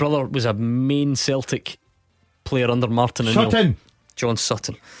 His brother was a main Celtic player under Martin O'Neill. Sutton. John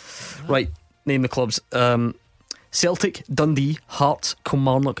Sutton. Right, name the clubs. Celtic, Dundee, Hearts,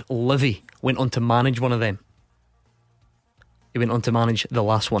 Kilmarnock, Livy. Went on to manage one of them. He went on to manage the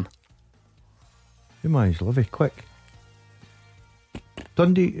last one. Who managed Livy? Quick.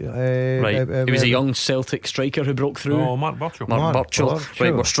 Dundee. Right, he was a young Celtic striker who broke through. Oh, Mark Burchill. Mark Burchill.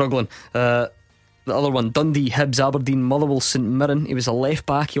 Right, we're struggling. The other one, Dundee, Hibs, Aberdeen, Motherwell, St Mirren. He was a left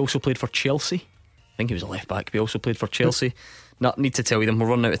back. He also played for Chelsea. I think he was a left back. He also played for Chelsea. Not need to tell you them. We're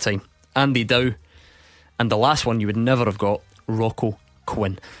running out of time. Andy Dow. And the last one you would never have got, Rocco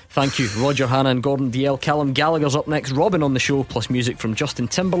Quinn. Thank you, Roger Hanna and Gordon DL. Callum Gallagher's up next. Robin on the show, plus music from Justin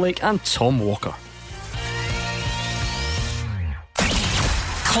Timberlake and Tom Walker.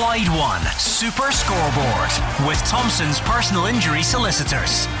 Clyde One Super Scoreboard with Thompson's personal injury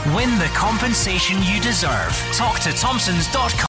solicitors. Win the compensation you deserve. Talk to Thompsons.com.